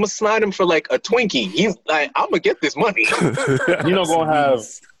 trust me, I'm gonna sign him for a Twinkie. He's I'm gonna get this money. Gonna have.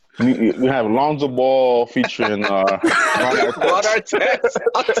 We have Lonzo Ball featuring Ron Artest.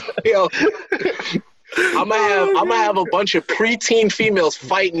 I'm gonna have a bunch of preteen females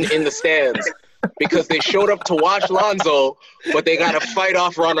fighting in the stands because they showed up to watch Lonzo, but they gotta fight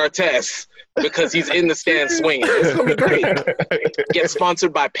off Ron Artest because he's in the stands swinging. It's gonna be great. Get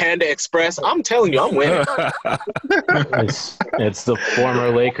sponsored by Panda Express. I'm telling you, I'm winning. It's the former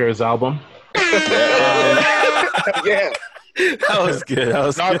Lakers album. Yeah. That was good.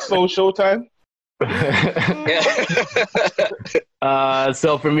 Not so Showtime.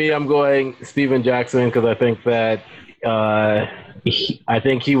 So for me, I'm going Steven Jackson because I think that I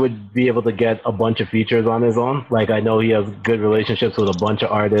think he would be able to get a bunch of features on his own. I know he has good relationships with a bunch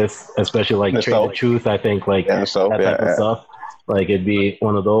of artists, especially Trade the Truth. I think that type of stuff. It'd be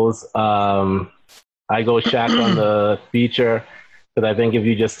one of those. I go Shaq on the feature because I think if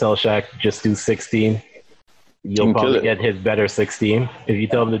you just tell Shaq just do 16. you'll probably get his better 16. If you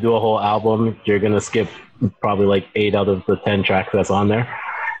tell him to do a whole album, you're going to skip probably like 8 out of the 10 tracks that's on there.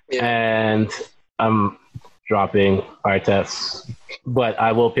 Yeah. And I'm dropping Artest, but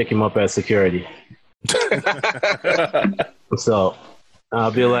I will pick him up as security. So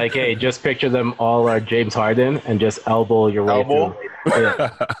I'll be like, hey, just picture them all are James Harden and just elbow your way through.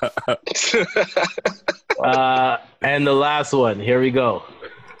 Yeah. And the last one, here we go.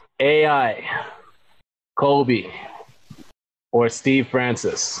 AI, Kobe, or Steve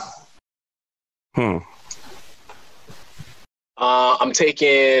Francis? I'm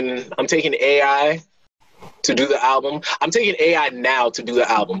taking AI to do the album. I'm taking AI now to do the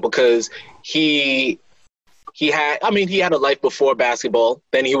album because he had a life before basketball.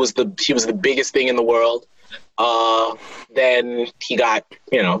 Then he was the biggest thing in the world. Then he got,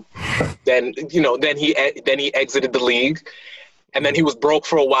 then he exited the league, and then he was broke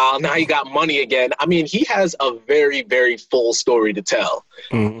for a while. Now he got money again. I mean, he has a very, very full story to tell.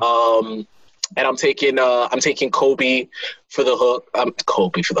 Mm-hmm. And I'm taking Kobe for the hook. I'm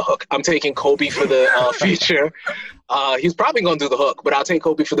taking Kobe for the feature. He's probably gonna do the hook, but I'll take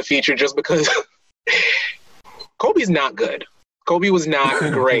Kobe for the feature just because Kobe's not good. Kobe was not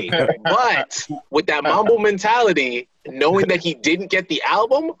great. But with that Mambo mentality, knowing that he didn't get the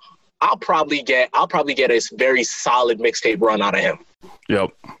album, I'll probably get a very solid mixtape run out of him.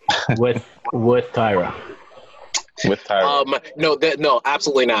 Yep. With Tyra. With Tyra. No,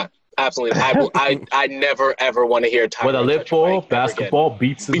 absolutely not. Absolutely. I never ever want to hear Tyra. With a lip full, basketball,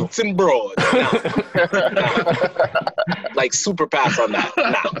 beats and broads. No. Like super pass on that.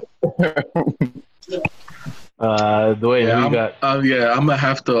 No. The way you got. I'm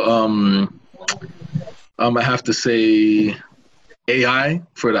gonna have to say AI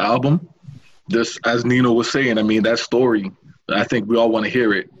for the album. Just as Nino was saying, I mean, that story, I think we all want to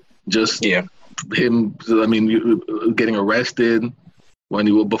hear it. Just him, getting arrested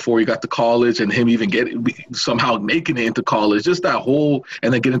before he got to college, and him even somehow making it into college. Just that whole,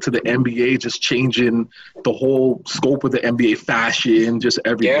 and then get into the NBA, just changing the whole scope of the NBA fashion, just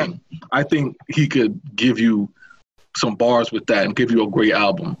everything. Yeah. I think he could give you some bars with that and give you a great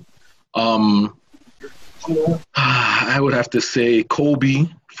album. I would have to say Kobe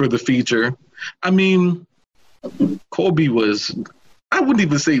for the feature. I mean, Kobe I wouldn't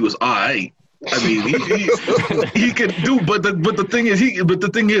even say he was all right. I mean, he could do, but the thing is,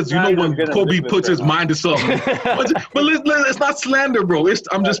 when Kobe puts his mind to something, but it's not slander, bro.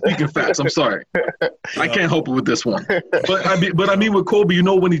 I'm just speaking facts. I'm sorry, I can't help it with this one. But I mean, with Kobe,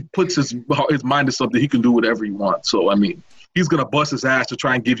 when he puts his mind to something, he can do whatever he wants. So I mean, he's gonna bust his ass to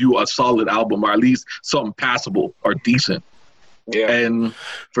try and give you a solid album, or at least something passable or decent. Yeah. And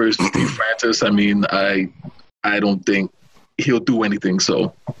for Steve Francis, I mean, I don't think he'll do anything.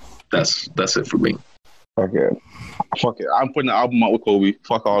 So. That's it for me. Okay. Fuck it. I'm putting the album out with Kobe.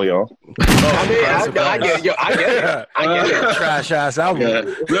 Fuck all y'all. I get it. Trash ass album. Yeah.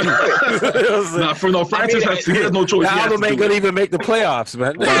 Francis he has no choice. The album ain't gonna even make the playoffs,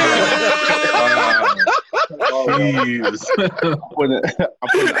 man. Jeez. I'm putting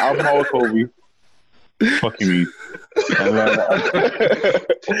the album out with Kobe. Fucking me.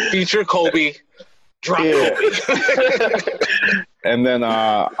 Feature Kobe. Drop Kobe. And then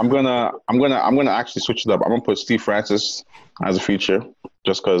I'm gonna actually switch it up. I'm gonna put Steve Francis as a feature,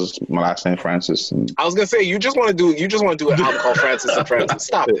 just because my last name Francis. I was gonna say you just want to do an album called Francis and Friends.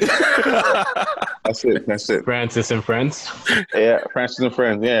 Stop it. That's it. Francis and Friends. Yeah, Francis and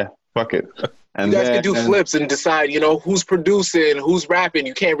Friends. Yeah, fuck it. And you guys can do flips and decide, who's producing, who's rapping.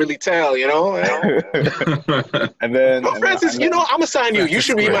 You can't really tell, And then, Francis, I'm gonna sign you. You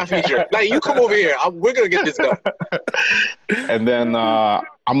should be my feature. Like, you come over here. We're gonna get this done. And then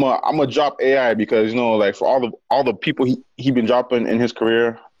I'm gonna drop AI because like for all the people he been dropping in his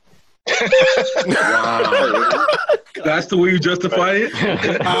career. Wow. That's the way you justify it?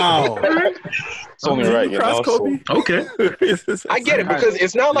 Wow. It's only right, So. Okay. I get it, because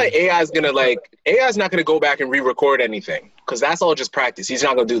it's not like AI's not gonna go back and re-record anything, because that's all just practice. He's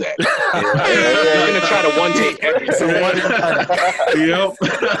not gonna do that. He's gonna try to one take everything. Yep.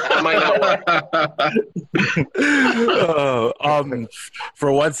 That might not work.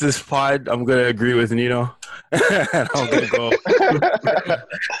 For once this pod, I'm gonna agree with Nino.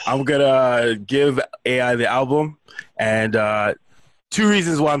 I'm gonna give AI the album, and 2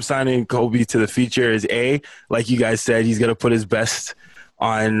 reasons why I'm signing Kobe to the feature is A, like you guys said, he's gonna put his best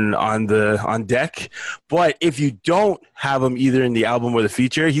on deck. But if you don't have him either in the album or the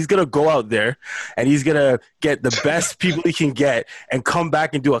feature, he's gonna go out there and he's gonna get the best people he can get and come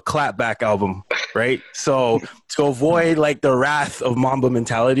back and do a clapback album, right? So to avoid like the wrath of Mamba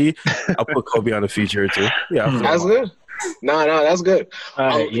mentality, I'll put Kobe on a feature or two. Yeah, that's good. No, that's good. All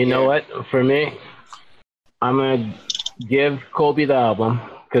right, you know what? For me, I'm gonna give Kobe the album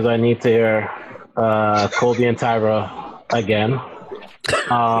because I need to hear Kobe and Tyra again.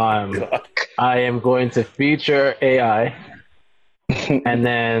 I am going to feature AI, and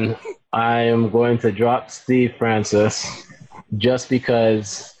then I am going to drop Steve Francis just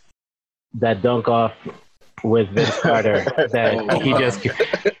because that dunk off with Vince Carter that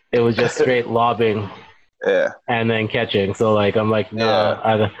it was just straight lobbing. Yeah, and then catching. So like I'm like, nah.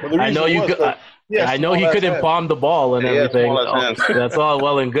 I know you could. I know he couldn't palm the ball and everything. That's all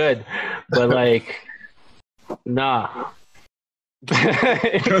well and good, but like, nah. That's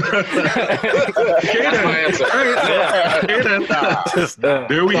my answer.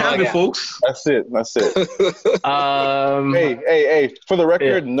 There we have it, folks. That's it. Hey. For the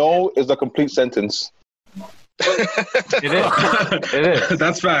record, no is a complete sentence. It is.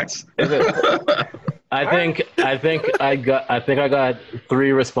 That's facts. It is. I think I got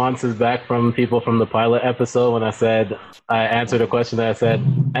 3 responses back from people from the pilot episode when I answered a question that I said,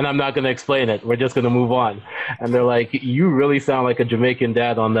 and I'm not going to explain it. We're just going to move on. And they're like, you really sound like a Jamaican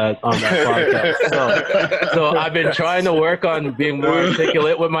dad on that podcast. So I've been trying to work on being more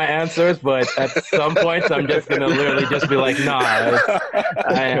articulate with my answers, but at some points I'm just going to literally just be like, nah,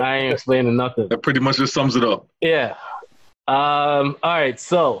 I ain't explaining nothing. That pretty much just sums it up. Yeah. All right.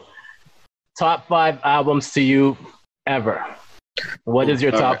 So top 5 albums to you ever. What is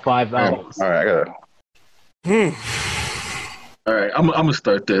your top 5 albums? All right, I got it. All right, I'm gonna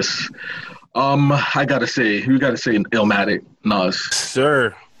start this. We gotta say Illmatic, Nas.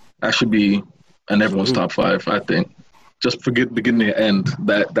 Sir. That should be in everyone's top 5, I think. Just forget beginning to end.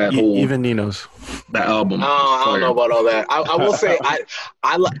 That whole even Nino's that album. I don't know about all that. I will say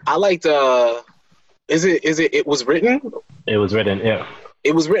I liked. It was written. It was written. Yeah.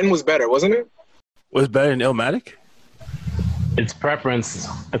 It was written was better, wasn't it? Was better than Illmatic? It's preference.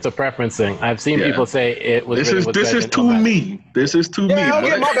 It's a preference thing. I've seen people say it was. This is too me. This is too me.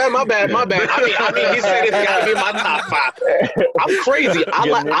 Okay, my bad. I mean, he said it's gotta be my top 5. I'm crazy. I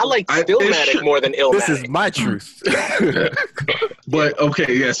like Stillmatic more than Illmatic. This is my truth. But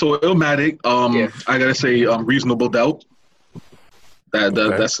okay, yeah. So Illmatic. I gotta say, Reasonable Doubt.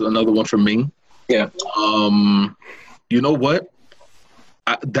 That's another one for me. Yeah. You know what?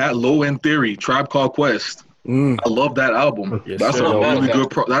 That Low End Theory, Tribe Called Quest. I love that album. Yes, that's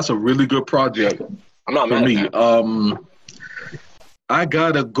a really good project. I'm not mad at that. I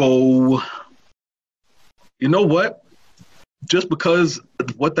gotta go. You know what? Just because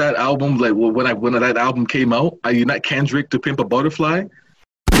what that album when that album came out, I Unite Kendrick to Pimp a Butterfly.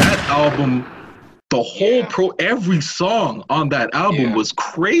 That album, the whole every song on that album was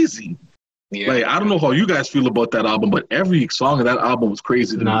crazy. Yeah. Like I don't know how you guys feel about that album, but every song of that album was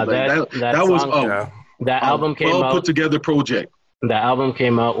crazy to me. That album came out put together project. That album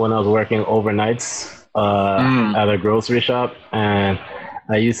came out when I was working overnights at a grocery shop, and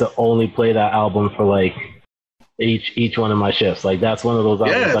I used to only play that album for like each one of my shifts. Like that's one of those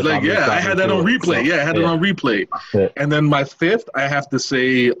albums. I had that on replay. I had it on replay. And then my 5th, I have to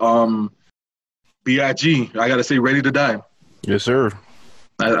say, B.I.G. I gotta say, Ready to Die. Yes, sir.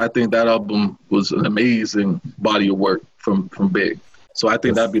 I think that album was an amazing body of work from Big. So I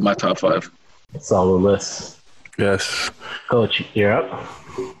think that'd be my top 5. Solid list. Yes. Coach, you're up. All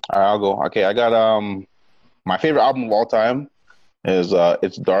right, I'll go. Okay, I got my favorite album of all time is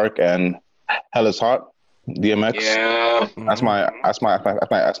It's Dark and Hell is Hot, DMX. Yeah. That's my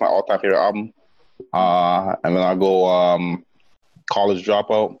all-time favorite album. And then I'll go College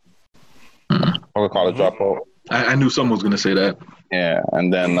Dropout. College Dropout. I knew someone was gonna say that. Yeah,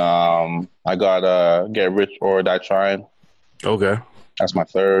 and then I got Get Rich or Die Trying. Okay. That's my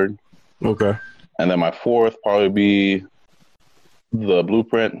 3rd. Okay. And then my 4th probably be The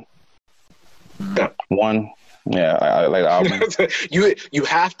Blueprint. 1. Yeah, I like the album. you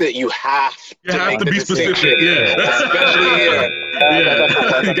have to be specific. Yeah. Especially here.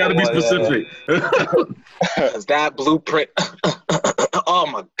 Yeah. You gotta be specific. That Blueprint. Oh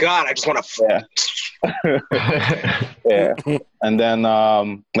my God, I just want to. Yeah. And then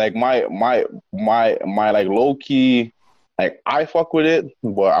like my like low key, like I fuck with it,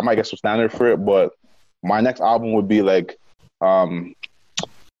 but I might get some standard for it. But my next album would be like what's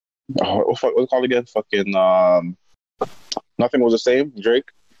it called again? Fucking Nothing Was the Same, Drake.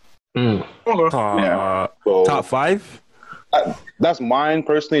 Yeah. So, top 5? that's mine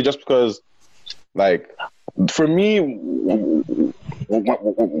personally, just because, like, for me,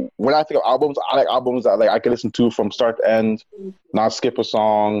 when I think of albums, I like albums that like I can listen to from start to end, not skip a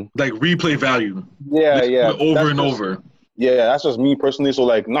song. Like replay value. Yeah, yeah. Over and over. Yeah, that's just me personally. So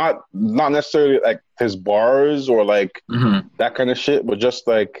like, not necessarily like his bars or like that kind of shit, but just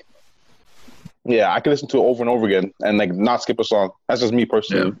like, yeah, I can listen to it over and over again and like not skip a song. That's just me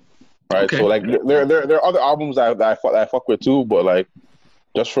personally. Yeah. Right. Okay. So like, there are other albums that I fuck with too, but like,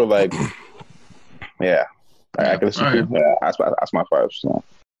 just for like, yeah. I can listen to. Yeah, that's my 5. So.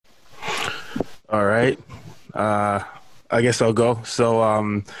 All right. I guess I'll go.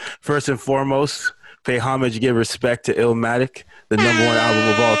 So, first and foremost, pay homage, give respect to Illmatic, the #1 album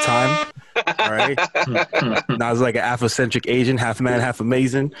of all time. All right. Now it's like an Afrocentric Asian, half man, half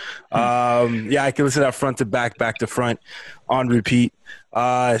amazing. Yeah, I can listen to that front to back to front on repeat.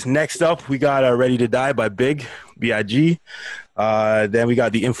 Next up, we got Ready to Die by B.I.G. Then we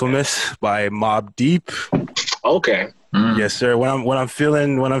got The Infamous by Mobb Deep. Okay. Yes, sir. When I'm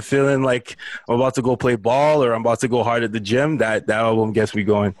feeling like I'm about to go play ball or I'm about to go hard at the gym, that album gets me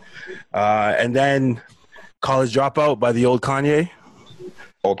going. And then College Dropout by the old Kanye.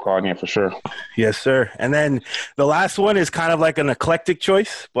 Old Kanye for sure. Yes, sir. And then the last one is kind of like an eclectic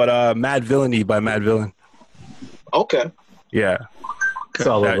choice, but Mad Villainy by Mad Villain. Okay. Yeah.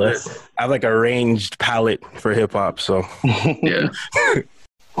 Solid list. I have like a ranged palette for hip hop, so yeah.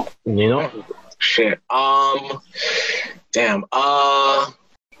 You know? Shit. Damn.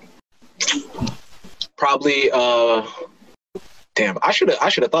 Probably. Damn. I should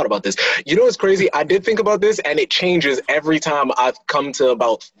have thought about this. You know what's crazy? I did think about this, and it changes every time I've come to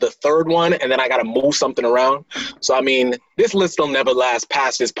about the third one, and then I gotta move something around. So I mean, this list will never last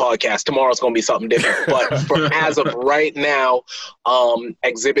past this podcast. Tomorrow's gonna be something different. But for as of right now,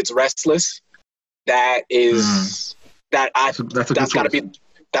 Exhibit's Restless. That is that's gotta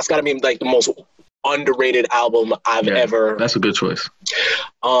be like the most underrated album I've ever. That's a good choice.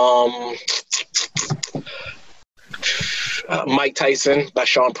 Mike Tyson by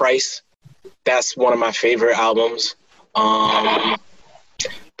Sean Price. That's one of my favorite albums.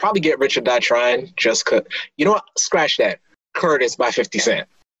 Probably Get Rich or Die Trying. Just cause, you know what? Scratch that. Curtis by 50 Cent.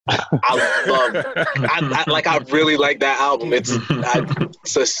 I really like that album. It's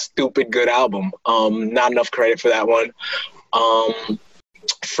a stupid good album. Not enough credit for that one.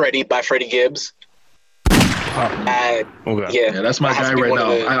 Freddie by Freddie Gibbs. Okay. Yeah, that's my guy right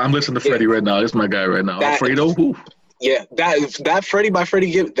now. I'm listening to Freddie right now. That's my guy right now. Alfredo. Who? Yeah, that Freddie by Freddie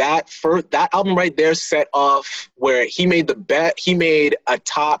Gibbs. That album right there set off where he made the bet. He made a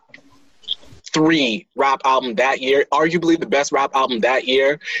top 3 rap album that year, arguably the best rap album that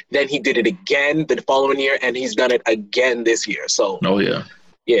year. Then he did it again the following year, and he's done it again this year. So. Oh yeah.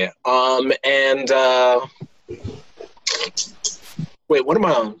 Yeah. And. Wait, what am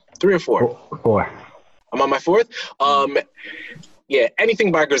I on? 3 or 4? 4. I'm on my 4th. Yeah,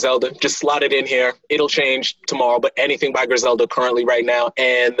 anything by Griselda. Just slot it in here. It'll change tomorrow, but anything by Griselda currently right now.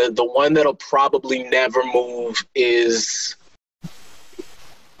 And the one that'll probably never move is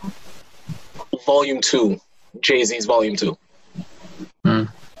Volume 2. Jay-Z's Volume 2.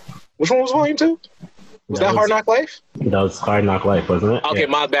 Which one was Volume 2? Was that Hard Knock Life? That was Hard Knock Life, wasn't it? Okay,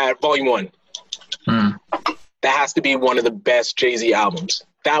 my bad. Volume 1. That has to be one of the best Jay-Z albums.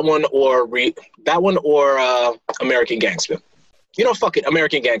 That one or American Gangster. You know, fuck it,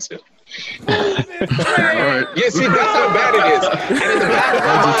 American Gangster. Right. Yeah, see, that's how bad it is. And in the back of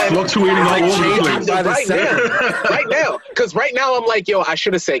my mind, fluctuating all over the place. Right now, because right now I'm like, yo, I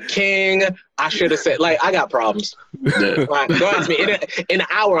should have said King. I should have said, like, I got problems. Yeah. Like, don't ask me. In an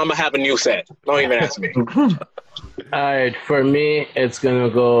hour, I'm gonna have a new set. Don't even ask me. All right, for me, it's gonna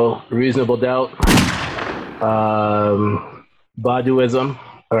go Reasonable Doubt, Baduism,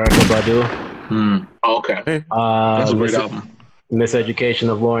 Erykah Badu. Okay. That's a great album. Miseducation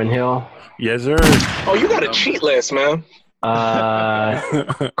of Lauryn Hill. Yes, sir. Oh, you got a cheat list, man.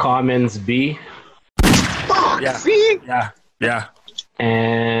 Commons B. Fuck, Yeah. see? Yeah.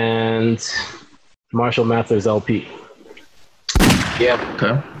 And Marshall Mathers LP. Yeah.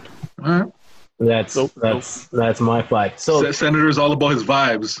 Okay. All right. That's my 5. So Senator's all about his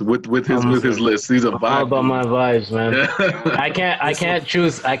vibes with his list. These are vibes. All about my vibes, man. Yeah. I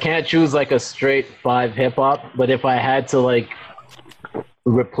can't choose like a straight 5 hip hop, but if I had to like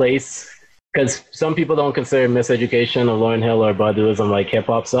replace, because some people don't consider Miseducation or Lauryn Hill or Baduism like hip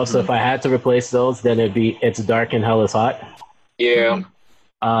hop stuff. So if I had to replace those, then it'd be It's Dark and Hell is Hot. Yeah.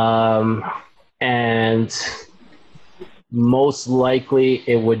 And most likely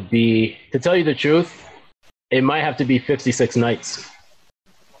it would be, to tell you the truth, it might have to be 56 Nights.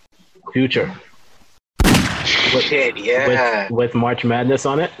 Future. shit, yeah. With March Madness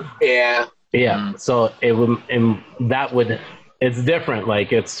on it. Yeah. Yeah. So it would, and that would, it's different.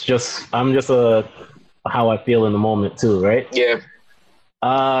 Like it's just, I'm just how I feel in the moment too, right? Yeah.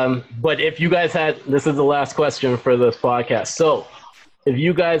 But if you guys had, this is the last question for this podcast. So if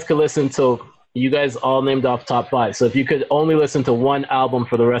you guys could listen to, you guys all named off top 5. So if you could only listen to one album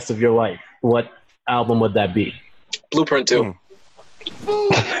for the rest of your life, what album would that be? Blueprint 2.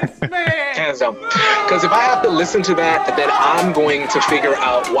 Hands down. Because if I have to listen to that, then I'm going to figure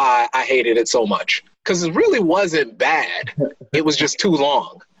out why I hated it so much. Because it really wasn't bad. It was just too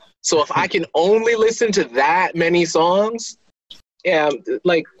long. So if I can only listen to that many songs, I'll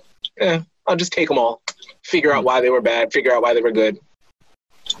just take them all. Figure out why they were bad. Figure out why they were good.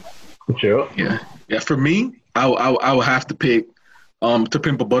 Sure. Yeah. For me, I will have to pick To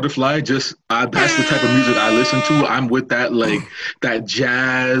Pimp a Butterfly. Just that's the type of music I listen to. I'm with that that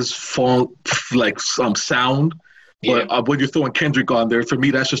jazz funk sound. Yeah. But when you're throwing Kendrick on there, for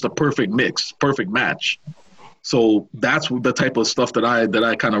me that's just a perfect mix, perfect match. So that's the type of stuff that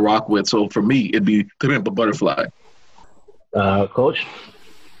I kind of rock with. So for me, it'd be To Pimp a Butterfly. Coach?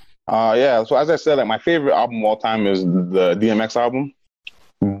 Yeah. So as I said, like my favorite album of all time is the DMX album.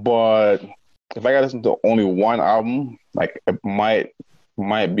 But if I gotta listen to only one album, like it might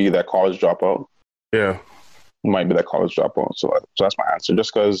be that College Dropout. Yeah. It might be that College Dropout. So that's my answer.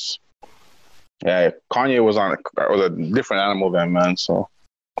 Just because, Kanye was a different animal then, man. So.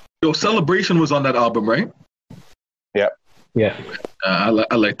 Yo, Celebration was on that album, right? Yeah. Yeah. I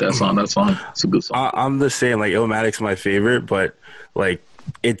like that song. That song, it's a good song. I'm the same. Like Illmatic's my favorite, but like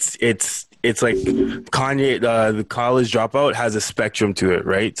it's like Kanye, the College Dropout has a spectrum to it,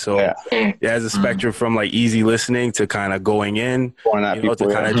 right? So it has a spectrum from like easy listening to kind of going in, to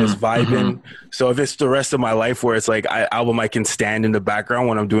kind of just vibing. So if it's the rest of my life where it's like album I can stand in the background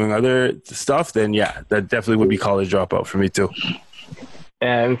when I'm doing other stuff, then yeah, that definitely would be College Dropout for me too.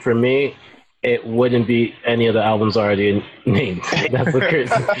 And for me, it wouldn't be any of the albums already named. That's the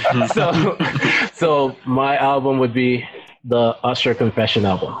crazy. So my album would be the Usher Confession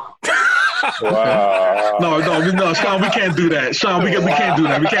album. Wow. No, Sean, we can't do that. Sean, we can't do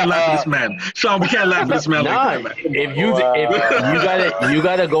that. We can't laugh at this man. Sean, we can't laugh at this man like that, man. If you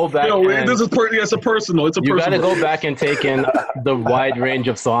gotta go back. This is it's a personal. You gotta go back and take in the wide range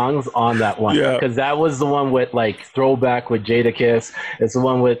of songs on that one. Yeah. Because that was the one with like Throwback with Jadakiss. It's the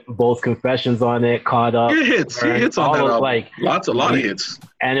one with both Confessions on it, Caught Up. It hits on that album. Like a lot of hits.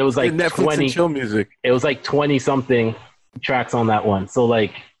 And it was like Netflix 20 and chill music. It was like 20 something tracks on that one. So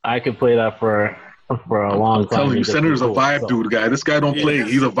like I could play that for a long time. I'm telling you, Senator's a vibe dude, guy. This guy don't play.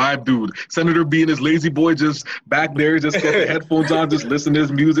 He's a vibe dude. Senator being his lazy boy, just back there, just got the headphones on, just listening to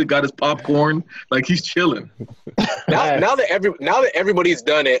his music, got his popcorn, like he's chilling. Now that everybody's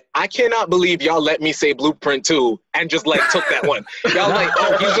done it, I cannot believe y'all let me say Blueprint 2 and just like took that one. Y'all like,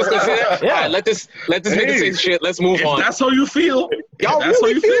 oh, he's just gonna say that? Yeah. All right, let this nigga say shit. Let's move on. That's how you feel. Y'all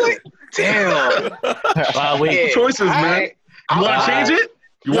really feel it? Damn. Choices, man. You want to change it?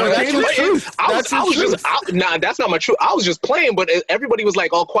 You want to change it? Nah, that's not my truth. I was just playing, but everybody was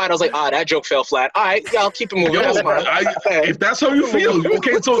like all quiet. I was like, that joke fell flat. All right, y'all keep it moving. If that's how you feel,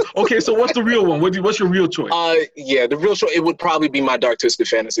 okay. So what's the real one? What's your real choice? The real choice, it would probably be My Dark Twisted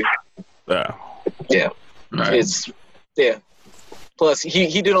Fantasy. Yeah. Right. Plus,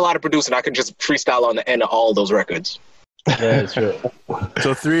 he did a lot of producing. I could just freestyle on the end of all those records. Yeah, that's true.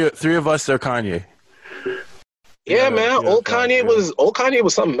 So three of us are Kanye. Yeah, man. Old Kanye was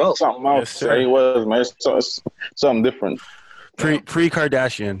something else. Something else. Yes, he was, man. Something different.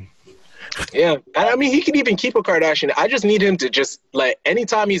 Pre-Kardashian. Yeah. And I mean, he can even keep a Kardashian. I just need him to just, like,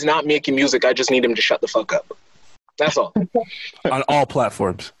 anytime he's not making music, I just need him to shut the fuck up. That's all. On all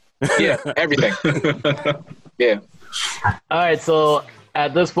platforms. Yeah, everything. Yeah. All right, so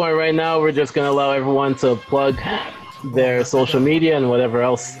at this point right now, we're just going to allow everyone to plug their social media and whatever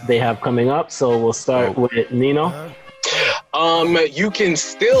else they have coming up. So we'll start with Nino. You can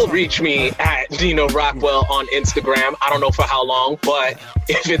still reach me at Nino Rockwell on Instagram. I don't know for how long, but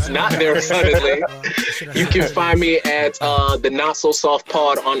if it's not there suddenly, you can find me at the NotSoSoft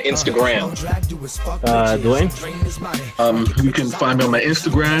Pod on Instagram. Dwayne? You can find me on my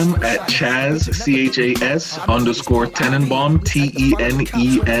Instagram at Chaz _Tenenbaum TENENBAUM.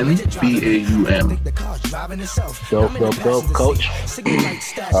 Dope. Coach?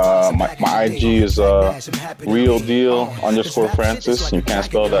 My IG is real deal _ Francis. You can't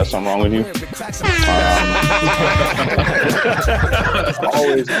spell that, something wrong with you.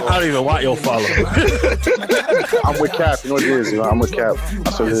 Always. I don't even want your follow. I'm with Cap. You know what it is. I'm with Cap.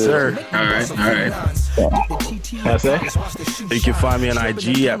 That's what it is. Sir. All right. That's it. You can find me on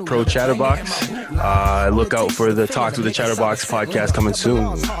IG at Pro Chatterbox. Look out for the Talks with the Chatterbox podcast coming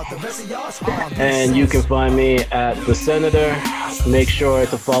soon. And you can find me at The Senator. Make sure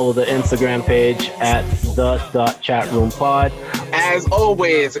to follow the Instagram page at the.chatroompod. As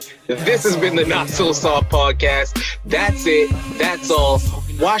always, this has been the Not So Soft podcast. That's it. That's all.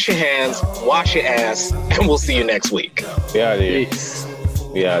 Wash your hands, wash your ass, and we'll see you next week. Yeah, dude. Peace.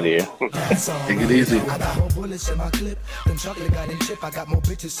 Yeah, dude. Take it easy. I got more bullets in my clip than chocolate got in chip. I got more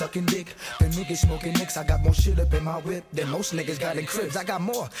bitches sucking dick than niggas smoking nicks. I got more shit up in my whip than most niggas got in cribs. I got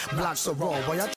more blocks of raw. Boy,